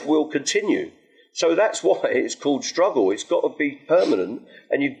itself will continue. So that's why it's called struggle. It's got to be permanent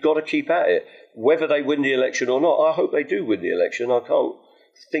and you've got to keep at it, whether they win the election or not. I hope they do win the election. I can't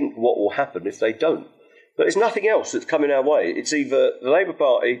think what will happen if they don't. But there's nothing else that's coming our way. It's either the Labour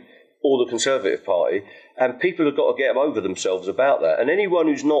Party or the Conservative Party, and people have got to get over themselves about that. And anyone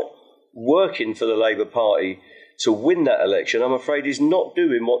who's not working for the Labour Party to win that election, I'm afraid, is not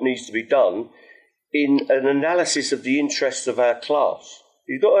doing what needs to be done in an analysis of the interests of our class.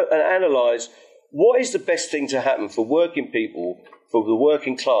 You've got to analyse what is the best thing to happen for working people, for the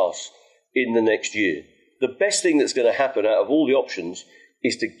working class in the next year. The best thing that's going to happen out of all the options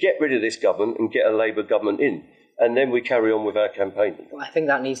is to get rid of this government and get a Labour government in. And then we carry on with our campaigning. Well, I think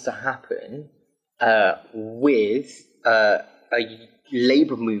that needs to happen with a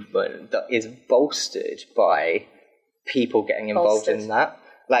Labour movement that is bolstered by people getting involved in that.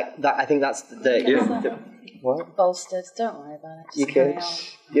 Like that, I think that's the what? Bolstered. Don't worry about it. You okay?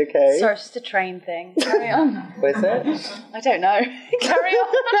 You okay? Sorry, it's just a train thing. Carry on. What is it? I don't know. Carry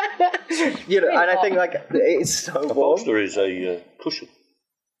on. You know, and I think like it's so warm. A bolster is a cushion.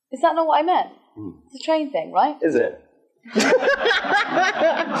 Is that not what I meant? It's a train thing, right? Is it?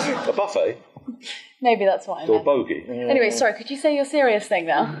 A buffet? Maybe that's what I meant. Or a bogey. Anyway, sorry, could you say your serious thing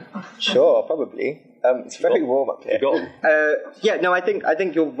now? Sure, probably. It's very warm up here. I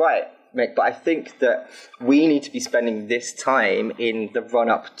think you're right, Mick, but I think that we need to be spending this time in the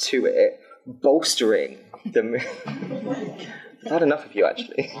run-up to it, bolstering the... I've had enough of you,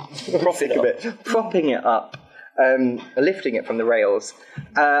 actually. Propping it up. Lifting it from the rails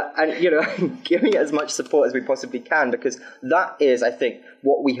and, you know, giving it as much support as we possibly can, because that is, I think,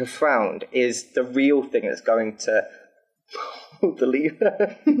 what we have found is the real thing that's going to pull the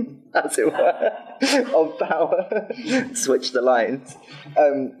lever, as it were, of power, switch the lines.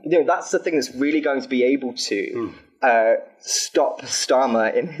 You know, that's the thing that's really going to be able to stop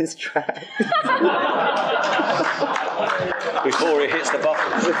Starmer in his tracks. Before he hits the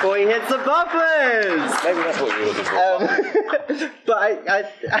buffers. Before he hits the buffers! Maybe that's what you're looking for. But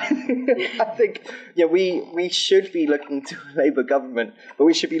I think we should be looking to a Labour government, but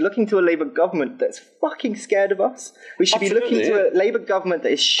we should be looking to a Labour government that's fucking scared of us. We should be looking to a Labour government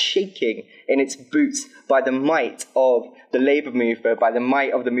that is shaking in its boots by the might of the Labour movement, by the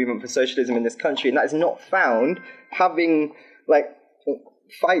might of the movement for socialism in this country, and that is not found having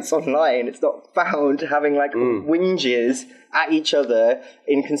fights online. It's not found having whinges at each other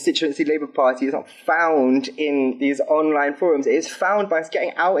in constituency Labour Party. It's not found in these online forums. It is found by us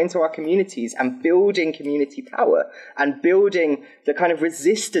getting out into our communities and building community power and building the kind of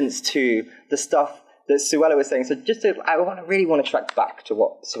resistance to the stuff that Suella was saying. So I really want to track back to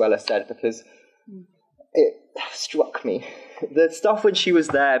what Suella said, because it struck me. The stuff when she was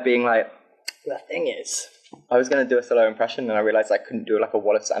there being like, the thing is, I was going to do a solo impression and I realised I couldn't do a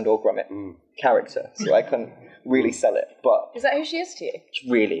Wallace and or Gromit character, so I couldn't really sell it. But is that who she is to you?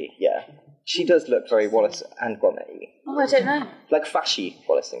 Really, yeah. She does look very Wallace and Gromit-y. Oh, I don't know. Like fashy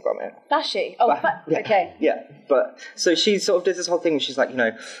Wallace and Gromit. Fashy? Oh, okay. Yeah, but so she sort of does this whole thing. She's like,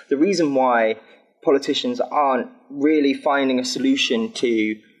 the reason why politicians aren't really finding a solution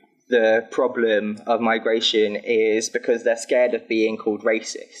to the problem of migration is because they're scared of being called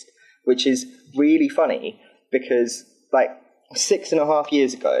racist, which is really funny because 6.5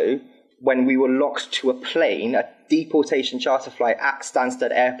 years ago, when we were locked to a plane, a deportation charter flight at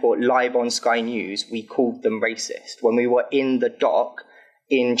Stansted Airport live on Sky News, we called them racist. When we were in the dock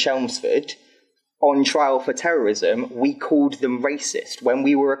in Chelmsford on trial for terrorism, we called them racist. When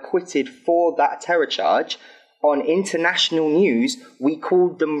we were acquitted for that terror charge on international news, we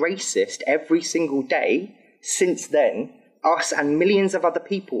called them racist every single day. Since then, us and millions of other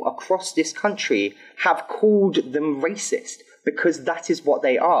people across this country have called them racist because that is what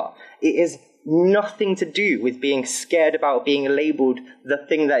they are. It is nothing to do with being scared about being labelled the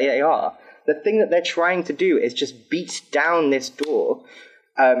thing that they are. The thing that they're trying to do is just beat down this door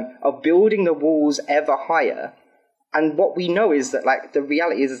of building the walls ever higher. And what we know is that the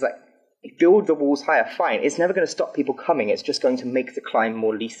reality is that build the walls higher, fine. It's never going to stop people coming. It's just going to make the climb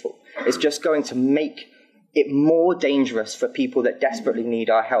more lethal. It's just going to make it more dangerous for people that desperately need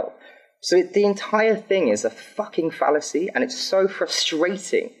our help. So the entire thing is a fucking fallacy, and it's so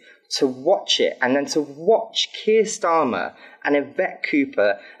frustrating to watch it, and then to watch Keir Starmer and Yvette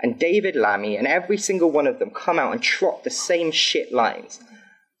Cooper and David Lammy and every single one of them come out and trot the same shit lines.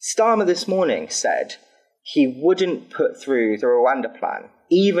 Starmer this morning said he wouldn't put through the Rwanda plan,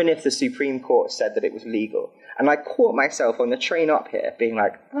 even if the Supreme Court said that it was legal. And I caught myself on the train up here being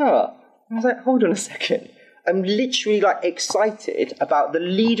like, I was like, hold on a second. I'm literally excited about the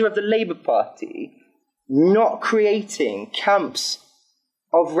leader of the Labour Party not creating camps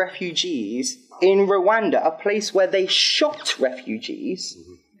of refugees in Rwanda, a place where they shot refugees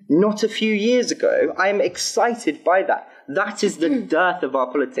not a few years ago. I am excited by that. That is the dearth of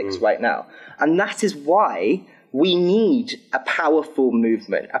our politics right now. And that is why we need a powerful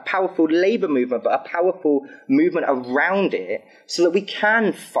movement, a powerful Labour movement, but a powerful movement around it so that we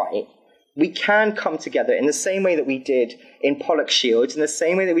can fight. We can come together in the same way that we did in Pollock Shields, in the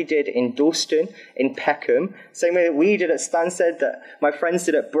same way that we did in Dalston, in Peckham, same way that we did at Stansted, that my friends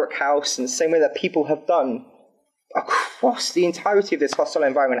did at Brook House, and the same way that people have done across the entirety of this hostile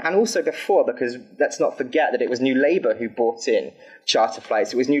environment, and also before, because let's not forget that it was New Labour who brought in charter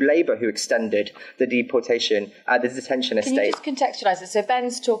flights. It was New Labour who extended the detention estate. Can you just contextualise it? So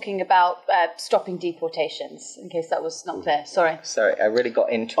Ben's talking about stopping deportations, in case that was not clear. Sorry, I really got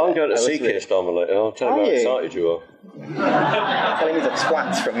into it. I'm going to see Keir Starmer later. I'll tell him how excited you are. Telling me the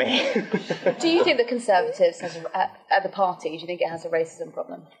twats from me. Do you think the Conservatives at the party, do you think it has a racism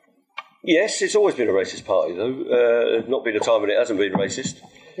problem? Yes, it's always been a racist party, though. There's not been a time when it hasn't been racist.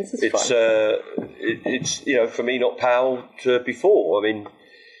 It's for me, not Powell before. I mean,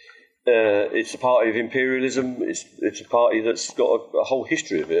 it's a party of imperialism. It's a party that's got a whole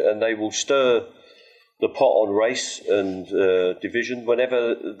history of it, and they will stir the pot on race and division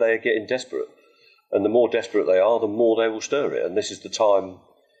whenever they are getting desperate. And the more desperate they are, the more they will stir it. And this is the time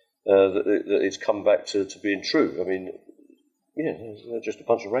that it's come back to being true. I mean, they're just a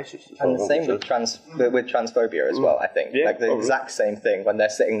bunch of racists. And the same with transphobia as well, I think. Exact same thing when they're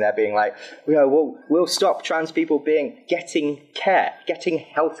sitting there being like, we'll stop trans people getting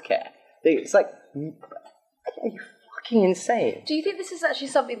health care. It's like, are you fucking insane? Do you think this is actually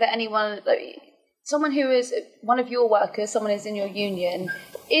something that someone who is one of your workers, someone who's in your union,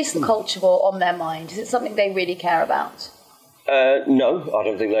 is the culture war on their mind? Is it something they really care about? No, I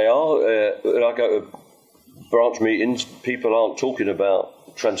don't think they are. When I go to branch meetings, people aren't talking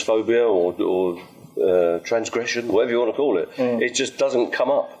about transphobia or transgression, whatever you want to call it. It just doesn't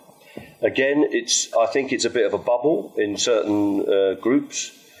come up. Again, I think it's a bit of a bubble in certain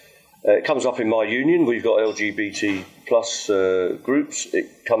groups. It comes up in my union. We've got LGBT plus groups.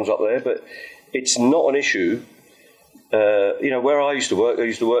 It comes up there, but it's not an issue. Where I used to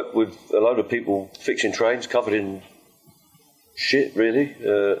work with a load of people fixing trains covered in shit, really.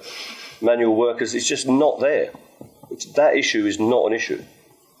 Manual workers. It's just not there. That issue is not an issue.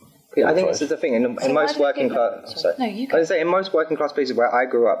 I think this is the thing. In most working class, in most working class places where I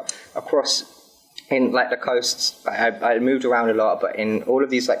grew up, in like the coasts, I moved around a lot, but in all of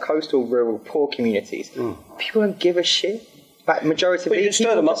these like coastal, rural, poor communities, people don't give a shit. Like majority of people, you can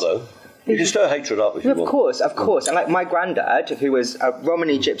stir them up though. You can stir hatred up if you want. Of course. And like my granddad, who was a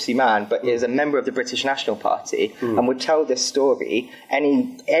Romani gypsy man, but is a member of the British National Party, and would tell this story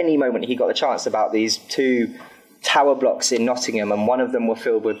any moment he got the chance about these two tower blocks in Nottingham, and one of them were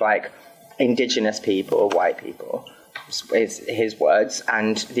filled with like indigenous people or white people, is his words,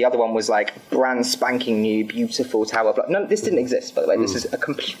 and the other one was like brand spanking new beautiful tower block. No, this didn't exist, by the way. This is a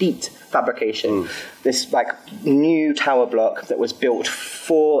complete fabrication. This like new tower block that was built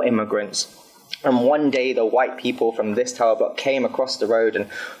for immigrants, and one day the white people from this tower block came across the road and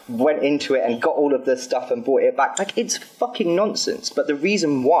went into it and got all of this stuff and brought it back. Like, it's fucking nonsense. But the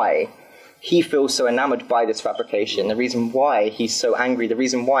reason why he feels so enamored by this fabrication, the reason why he's so angry, the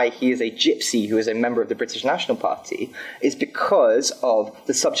reason why he is a gypsy who is a member of the British National Party, is because of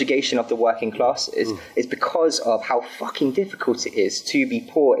the subjugation of the working classes, is because of how fucking difficult it is to be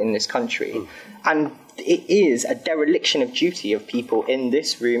poor in this country. And it is a dereliction of duty of people in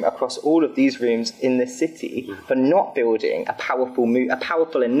this room, across all of these rooms in this city, for not building a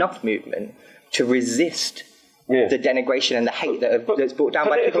powerful enough movement to resist the denigration and the hate that's brought down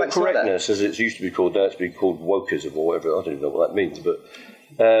by people like political correctness, as it used to be called, now it's been called wokeism or whatever. I don't even know what that means, but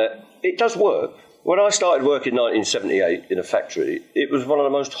it does work. When I started work in 1978 in a factory, it was one of the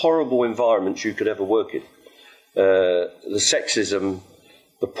most horrible environments you could ever work in. The sexism,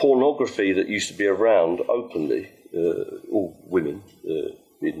 the pornography that used to be around openly, all women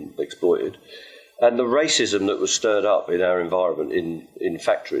being exploited, and the racism that was stirred up in our environment in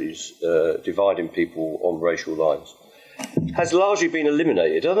factories, dividing people on racial lines, has largely been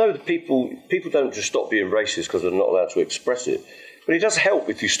eliminated. I know that people don't just stop being racist because they're not allowed to express it, but it does help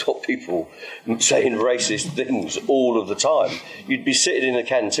if you stop people saying racist things all of the time. You'd be sitting in a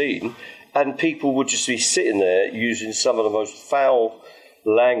canteen and people would just be sitting there using some of the most foul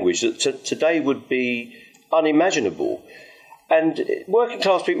language that today would be unimaginable. And working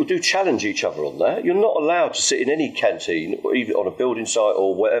class people do challenge each other on that. You're not allowed to sit in any canteen, or even on a building site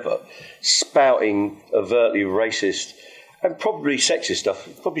or whatever, spouting overtly racist and probably sexist stuff.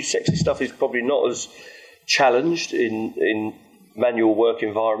 Probably sexist stuff is probably not as challenged in manual work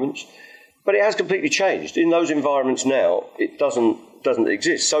environments, but it has completely changed. In those environments now, it doesn't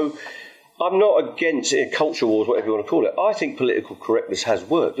exist. So I'm not against culture wars, whatever you want to call it. I think political correctness has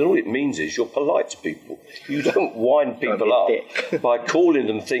worked, and all it means is you're polite to people. You don't wind people up by calling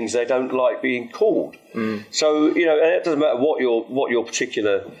them things they don't like being called. So, and it doesn't matter what your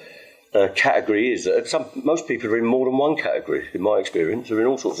particular category is. Most people are in more than one category, in my experience. They're in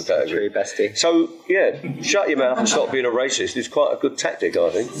all sorts of categories. True, bestie. So, shut your mouth and stop being a racist is quite a good tactic,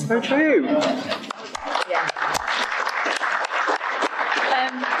 I think. So true. Yeah.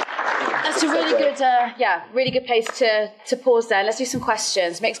 That's a really good, really good place to pause there. Let's do some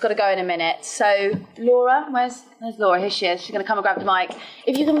questions. Mick's got to go in a minute. So, Laura, where's Laura? Here she is. She's going to come and grab the mic.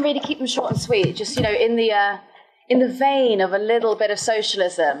 If you can really keep them short and sweet, just in the vein of a little bit of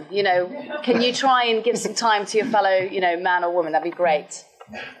socialism, can you try and give some time to your fellow, man or woman? That'd be great.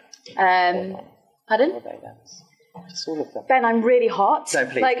 Pardon? Just all of them. Ben, I'm really hot. No,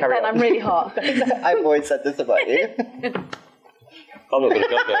 please, Ben, carry on. I'm really hot. I've always said this about you. I'm not going to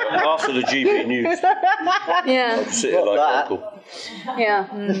go there. After the GB news. Yeah. I'm sitting like that. Uncle. Yeah.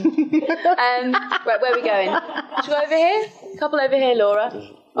 Right, where are we going? Should we go over here? A couple over here, Laura.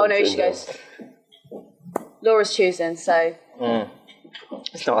 Oh, no, she goes. Laura's choosing, so...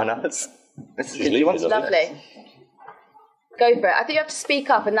 It's not on us. Lovely. Go for it. I think you have to speak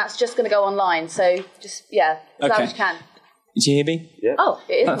up, and that's just going to go online, so just, as loud as you can. Did you hear me? Yeah. Oh,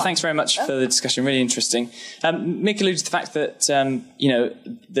 it is. Thanks very much for the discussion. Really interesting. Mick alluded to the fact that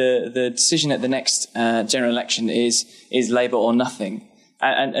the decision at the next general election is Labour or nothing,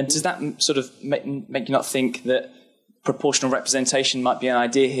 and does that sort of make you not think that proportional representation might be an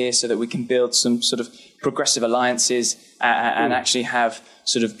idea here, so that we can build some sort of progressive alliances and actually have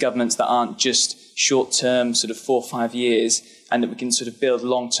sort of governments that aren't just short-term, sort of 4 or 5 years, and that we can sort of build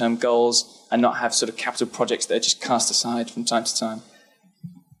long-term goals and not have sort of capital projects that are just cast aside from time to time?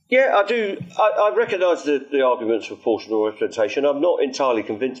 Yeah, I do. I recognise the arguments for proportional representation. I'm not entirely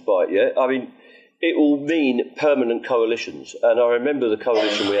convinced by it yet. I mean, it will mean permanent coalitions. And I remember the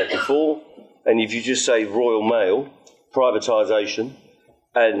coalition we had before. And if you just say Royal Mail, privatisation,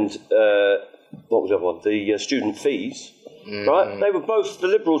 and what was the other one? The student fees, right? They were both, the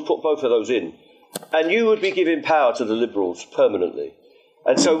Liberals put both of those in. And you would be giving power to the Liberals permanently.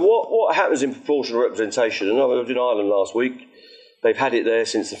 And so what happens in proportional representation, and I was in Ireland last week, they've had it there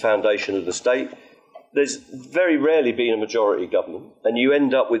since the foundation of the state. There's very rarely been a majority government, and you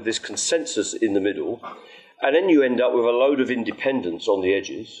end up with this consensus in the middle, and then you end up with a load of independents on the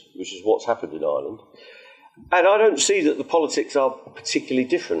edges, which is what's happened in Ireland. And I don't see that the politics are particularly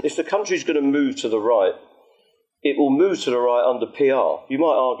different. If the country's going to move to the right, it will move to the right under PR. You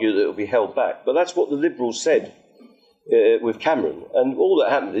might argue that it will be held back, but that's what the Liberals said with Cameron. And all that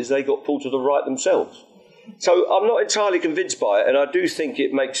happened is they got pulled to the right themselves. So I'm not entirely convinced by it, and I do think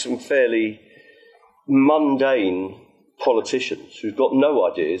it makes some fairly mundane politicians who've got no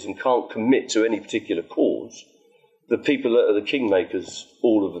ideas and can't commit to any particular cause, the people that are the kingmakers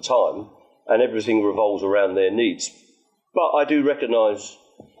all of the time, and everything revolves around their needs. But I do recognise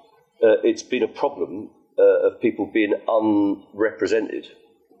it's been a problem of people being unrepresented.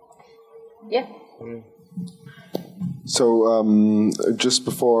 Yeah. So just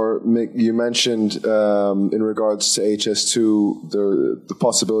before, Mick, you mentioned in regards to HS2 the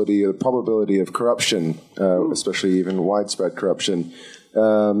possibility, the probability of corruption, especially even widespread corruption.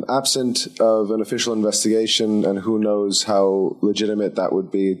 Absent of an official investigation, and who knows how legitimate that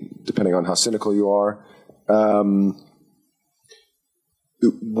would be, depending on how cynical you are,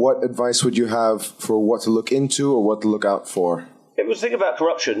 what advice would you have for what to look into or what to look out for? It was the thing about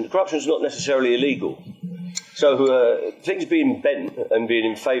corruption. Corruption is not necessarily illegal. So things being bent and being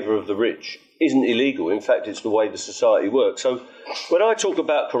in favour of the rich isn't illegal. In fact, it's the way the society works. So when I talk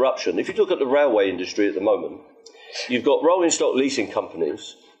about corruption, if you look at the railway industry at the moment, you've got rolling stock leasing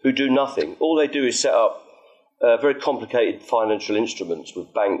companies who do nothing. All they do is set up very complicated financial instruments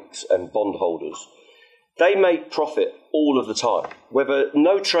with banks and bondholders. They make profit all of the time. Whether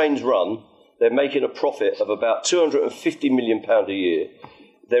no trains run, they're making a profit of about £250 million a year.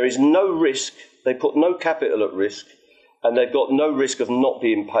 There is no risk. They put no capital at risk, and they've got no risk of not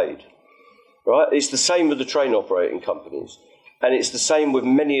being paid. Right? It's the same with the train operating companies, and it's the same with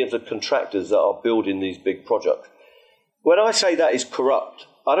many of the contractors that are building these big projects. When I say that is corrupt,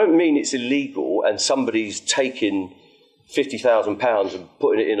 I don't mean it's illegal and somebody's taking £50,000 and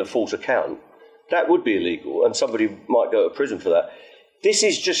putting it in a false account. That would be illegal, and somebody might go to prison for that. This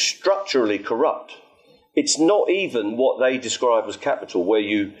is just structurally corrupt. It's not even what they describe as capital, where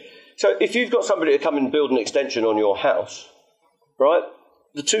you... So if you've got somebody to come and build an extension on your house, right,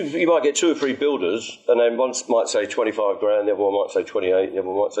 you might get 2 or 3 builders, and then one might say 25 grand, the other one might say 28, the other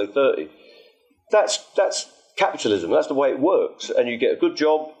one might say 30. That's capitalism. That's the way it works. And you get a good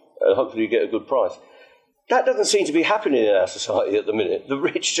job, and hopefully you get a good price. That doesn't seem to be happening in our society at the minute. The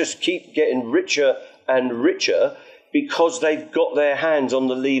rich just keep getting richer and richer because they've got their hands on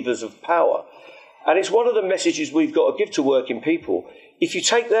the levers of power. And it's one of the messages we've got to give to working people. If you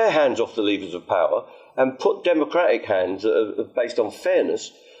take their hands off the levers of power and put democratic hands that are based on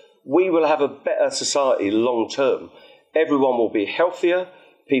fairness, we will have a better society long term. Everyone will be healthier,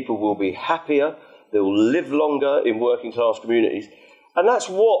 people will be happier, they will live longer in working class communities. And that's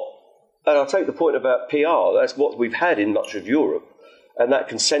what, and I'll take the point about PR, that's what we've had in much of Europe. And that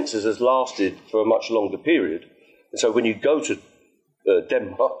consensus has lasted for a much longer period. And so when you go to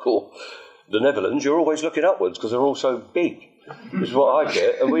Denmark or the Netherlands, you're always looking upwards because they're all so big, is what I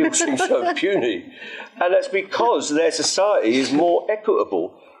get, and we all seem so puny. And that's because their society is more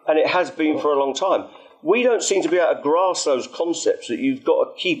equitable, and it has been for a long time. We don't seem to be able to grasp those concepts that you've got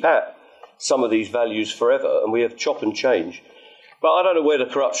to keep at some of these values forever, and we have chop and change. But I don't know where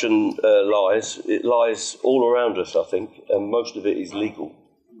the corruption lies. It lies all around us, I think, and most of it is legal.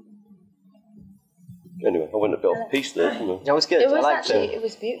 Anyway, I went a bit off piece there, didn't I? It was good. It was I liked actually, it. it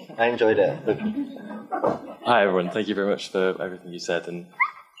was beautiful. I enjoyed it. Hi everyone, thank you very much for everything you said. And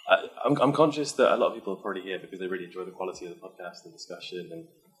I'm conscious that a lot of people are probably here because they really enjoy the quality of the podcast and discussion, and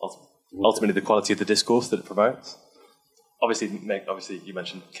ultimately the quality of the discourse that it promotes. Obviously, Mick, you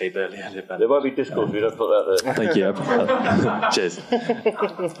mentioned Kate earlier. There won't be discourse if you don't put that there. Thank you. Cheers.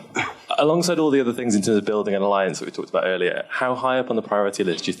 Alongside all the other things in terms of building an alliance that we talked about earlier, how high up on the priority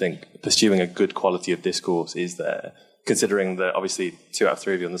list do you think pursuing a good quality of discourse is there, considering that obviously 2 out of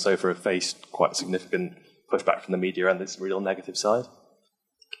 3 of you on the sofa have faced quite significant pushback from the media and this real negative side?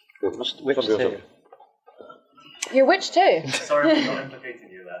 Which two? You're which two? Sorry for not implicating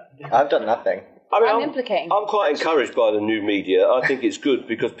you there. I've done nothing. I'm implicating. I'm quite encouraged by the new media. I think it's good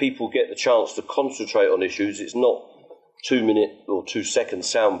because people get the chance to concentrate on issues. It's not 2-minute or 2-second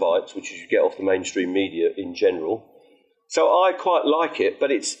sound bites, which you get off the mainstream media in general. So I quite like it,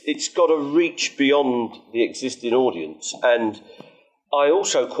 but it's got to reach beyond the existing audience. And I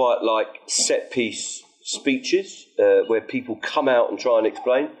also quite like set-piece speeches where people come out and try and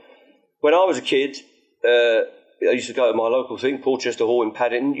explain. When I was a kid, I used to go to my local thing, Porchester Hall in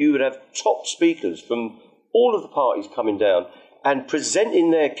Paddington. You would have top speakers from all of the parties coming down and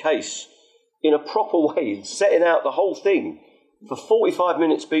presenting their case in a proper way, setting out the whole thing for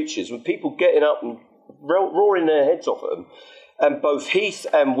 45-minute speeches with people getting up and roaring their heads off at them. And both Heath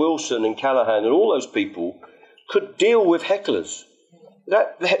and Wilson and Callaghan and all those people could deal with hecklers.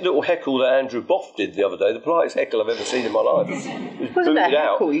 That little heckle that Andrew Boff did the other day, the politest heckle I've ever seen in my life, was wasn't a booted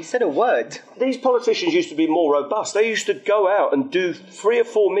heckle, out. He said a word. These politicians used to be more robust. They used to go out and do 3 or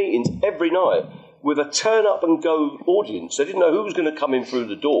 4 meetings every night with a turn-up-and-go audience. They didn't know who was going to come in through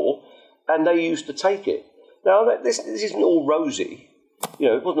the door, and they used to take it. Now, this isn't all rosy. You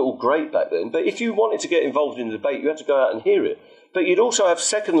know, it wasn't all great back then. But if you wanted to get involved in the debate, you had to go out and hear it. But you'd also have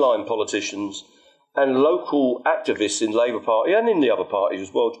second-line politicians and local activists in Labour Party and in the other parties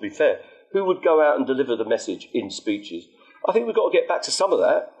as well, to be fair, who would go out and deliver the message in speeches. I think we've got to get back to some of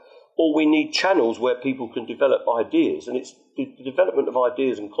that, or we need channels where people can develop ideas. And it's the development of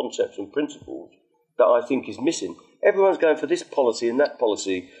ideas and concepts and principles that I think is missing. Everyone's going for this policy and that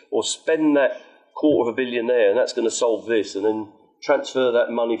policy, or spend that $250 million there, and that's going to solve this, and then transfer that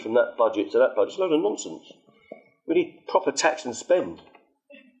money from that budget to that budget. It's a load of nonsense. We need proper tax and spend.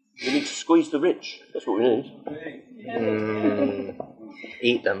 We need to squeeze the rich. That's what we need.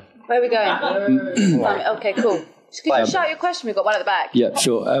 Eat them. Where are we going? Okay, cool. Could you shout your question? We've got one at the back. Yeah,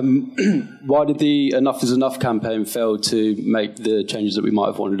 sure. Why did the Enough is Enough campaign fail to make the changes that we might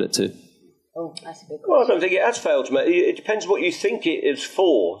have wanted it to? Oh, that's a good question. Well, I don't think it has failed to make. It depends what you think it is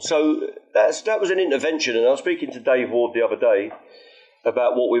for. So that was an intervention, and I was speaking to Dave Ward the other day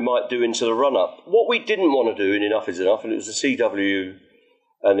about what we might do into the run-up. What we didn't want to do in Enough is Enough, and it was the CW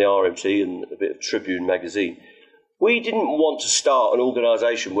and the RMT and a bit of Tribune magazine, we didn't want to start an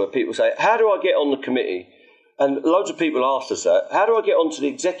organisation where people say, how do I get on the committee? And loads of people asked us that. How do I get onto the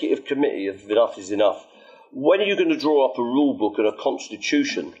executive committee of Enough is Enough? When are you going to draw up a rule book and a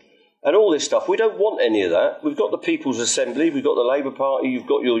constitution? And all this stuff. We don't want any of that. We've got the People's Assembly, we've got the Labour Party, you've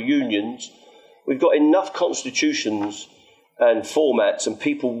got your unions. We've got enough constitutions and formats and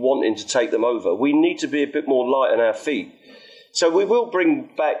people wanting to take them over. We need to be a bit more light on our feet. So we will bring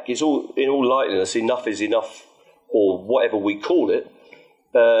back, in all lightness, Enough is Enough, or whatever we call it,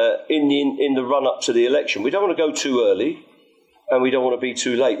 in the run-up to the election. We don't want to go too early, and we don't want to be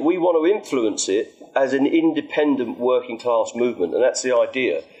too late. We want to influence it as an independent working-class movement, and that's the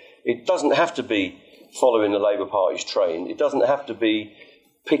idea. It doesn't have to be following the Labour Party's train. It doesn't have to be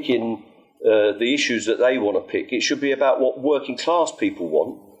picking the issues that they want to pick. It should be about what working-class people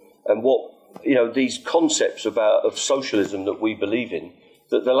want and what, these concepts of socialism that we believe in,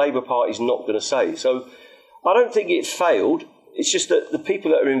 that the Labour Party's not going to say. So I don't think it failed. It's just that the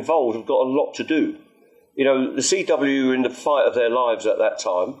people that are involved have got a lot to do. The CW were in the fight of their lives at that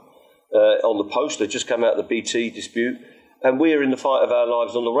time on the post. They just come out of the BT dispute. And we're in the fight of our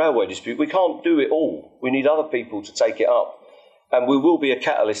lives on the railway dispute. We can't do it all. We need other people to take it up. And we will be a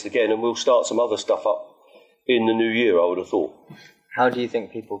catalyst again, and we'll start some other stuff up in the new year, I would have thought. How do you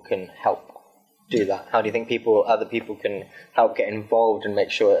think people can help do that? How do you think other people can help get involved and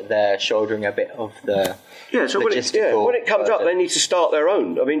make sure that they're shouldering a bit of the logistical... when it comes up, they need to start their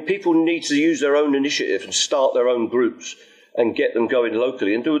own. I mean, people need to use their own initiative and start their own groups and get them going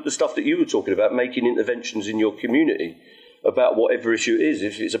locally and do the stuff that you were talking about, making interventions in your community about whatever issue it is,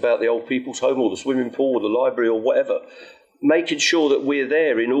 if it's about the old people's home or the swimming pool or the library or whatever, making sure that we're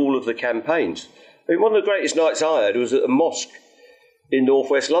there in all of the campaigns. I mean, one of the greatest nights I had was at a mosque in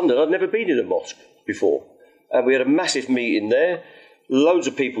northwest London. I'd never been in a mosque before. And we had a massive meeting there. Loads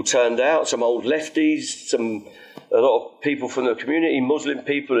of people turned out, some old lefties, a lot of people from the community, Muslim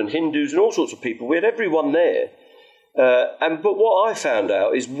people and Hindus and all sorts of people. We had everyone there. But what I found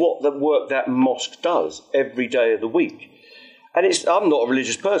out is what the work that mosque does every day of the week. And I'm not a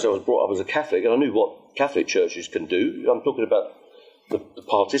religious person. I was brought up as a Catholic, and I knew what Catholic churches can do. I'm talking about the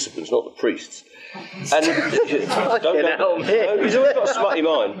participants, not the priests. And he's always got a smutty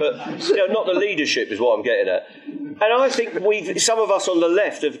mind, but not the leadership is what I'm getting at. And I think some of us on the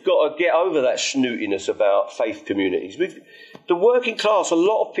left have got to get over that snootiness about faith communities. The working class, a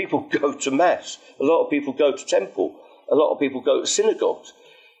lot of people go to mass, a lot of people go to temple, a lot of people go to synagogues.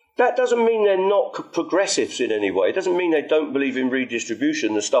 That doesn't mean they're not progressives in any way. It doesn't mean they don't believe in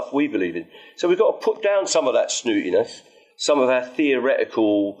redistribution, the stuff we believe in. So we've got to put down some of that snootiness, some of our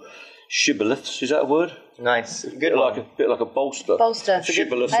theoretical shibboleths. Is that a word? Nice. Good a bit like a bolster. Bolster.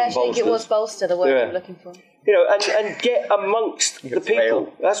 Shibboleths I and think it was bolster, the word you were looking for. You know, and get amongst the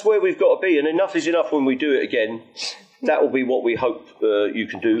people. That's where we've got to be. And enough is enough when we do it again. That will be what we hope you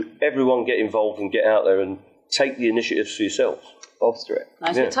can do. Everyone get involved and get out there and take the initiatives for yourselves. Bolster it.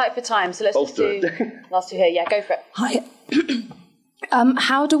 Nice, we're tight for time, so let's just do last two here. Yeah, go for it. Hi.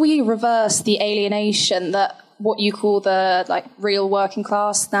 How do we reverse the alienation that what you call the real working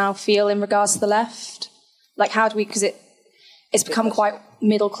class now feel in regards to the left? Like, how do we? Because it's become quite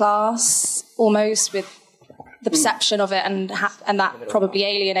middle class almost with the perception of it, and that probably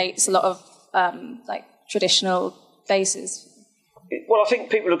alienates a lot of traditional bases. Well, I think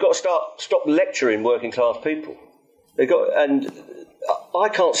people have got to stop lecturing working class people. And I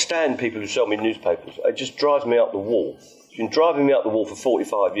can't stand people who sell me newspapers. It just drives me up the wall. It's been driving me up the wall for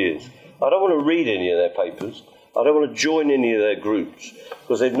 45 years. I don't want to read any of their papers. I don't want to join any of their groups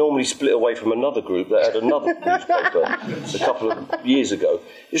because they've normally split away from another group that had another newspaper a couple of years ago.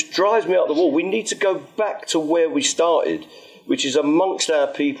 It just drives me up the wall. We need to go back to where we started, which is amongst our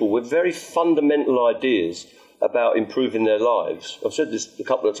people with very fundamental ideas about improving their lives. I've said this a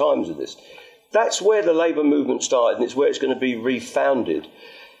couple of times of this. That's where the labour movement started, and it's where it's going to be refounded.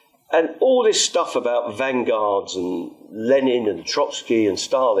 And all this stuff about vanguards and Lenin and Trotsky and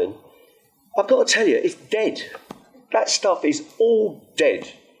Stalin, I've got to tell you, it's dead. That stuff is all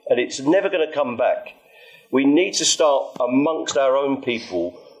dead, and it's never going to come back. We need to start amongst our own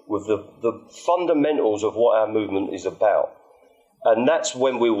people with the fundamentals of what our movement is about. And that's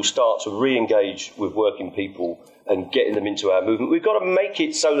when we will start to re-engage with working people and getting them into our movement. We've got to make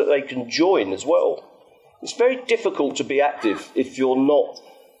it so that they can join as well. It's very difficult to be active if you're not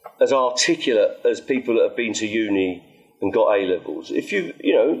as articulate as people that have been to uni and got A-levels. If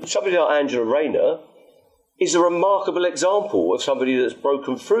somebody like Angela Rayner is a remarkable example of somebody that's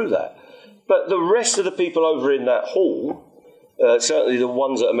broken through that. But the rest of the people over in that hall, certainly the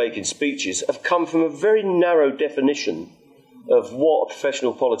ones that are making speeches, have come from a very narrow definition of what a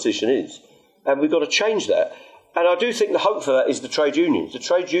professional politician is. And we've got to change that. And I do think the hope for that is the trade unions. The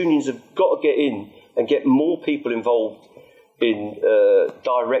trade unions have got to get in and get more people involved in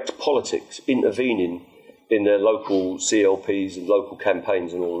direct politics, intervening in their local CLPs and local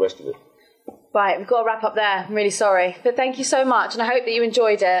campaigns and all the rest of it. Right, we've got to wrap up there. I'm really sorry. But thank you so much, and I hope that you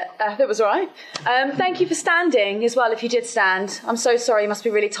enjoyed it. That was all right. Thank you for standing as well, if you did stand. I'm so sorry, you must be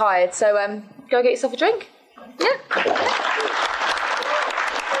really tired. So go get yourself a drink. Yeah.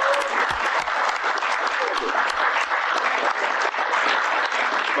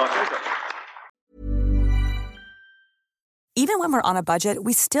 Even when we're on a budget,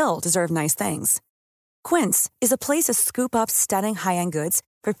 we still deserve nice things. Quince is a place to scoop up stunning high-end goods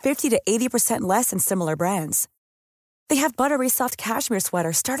for 50 to 80% less than similar brands. They have buttery soft cashmere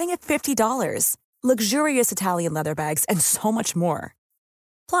sweaters starting at $50, luxurious Italian leather bags, and so much more.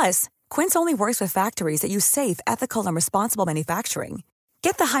 Plus, Quince only works with factories that use safe, ethical, and responsible manufacturing.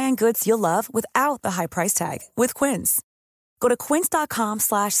 Get the high-end goods you'll love without the high price tag with Quince. Go to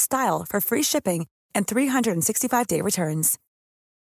quince.com/style for free shipping and 365-day returns.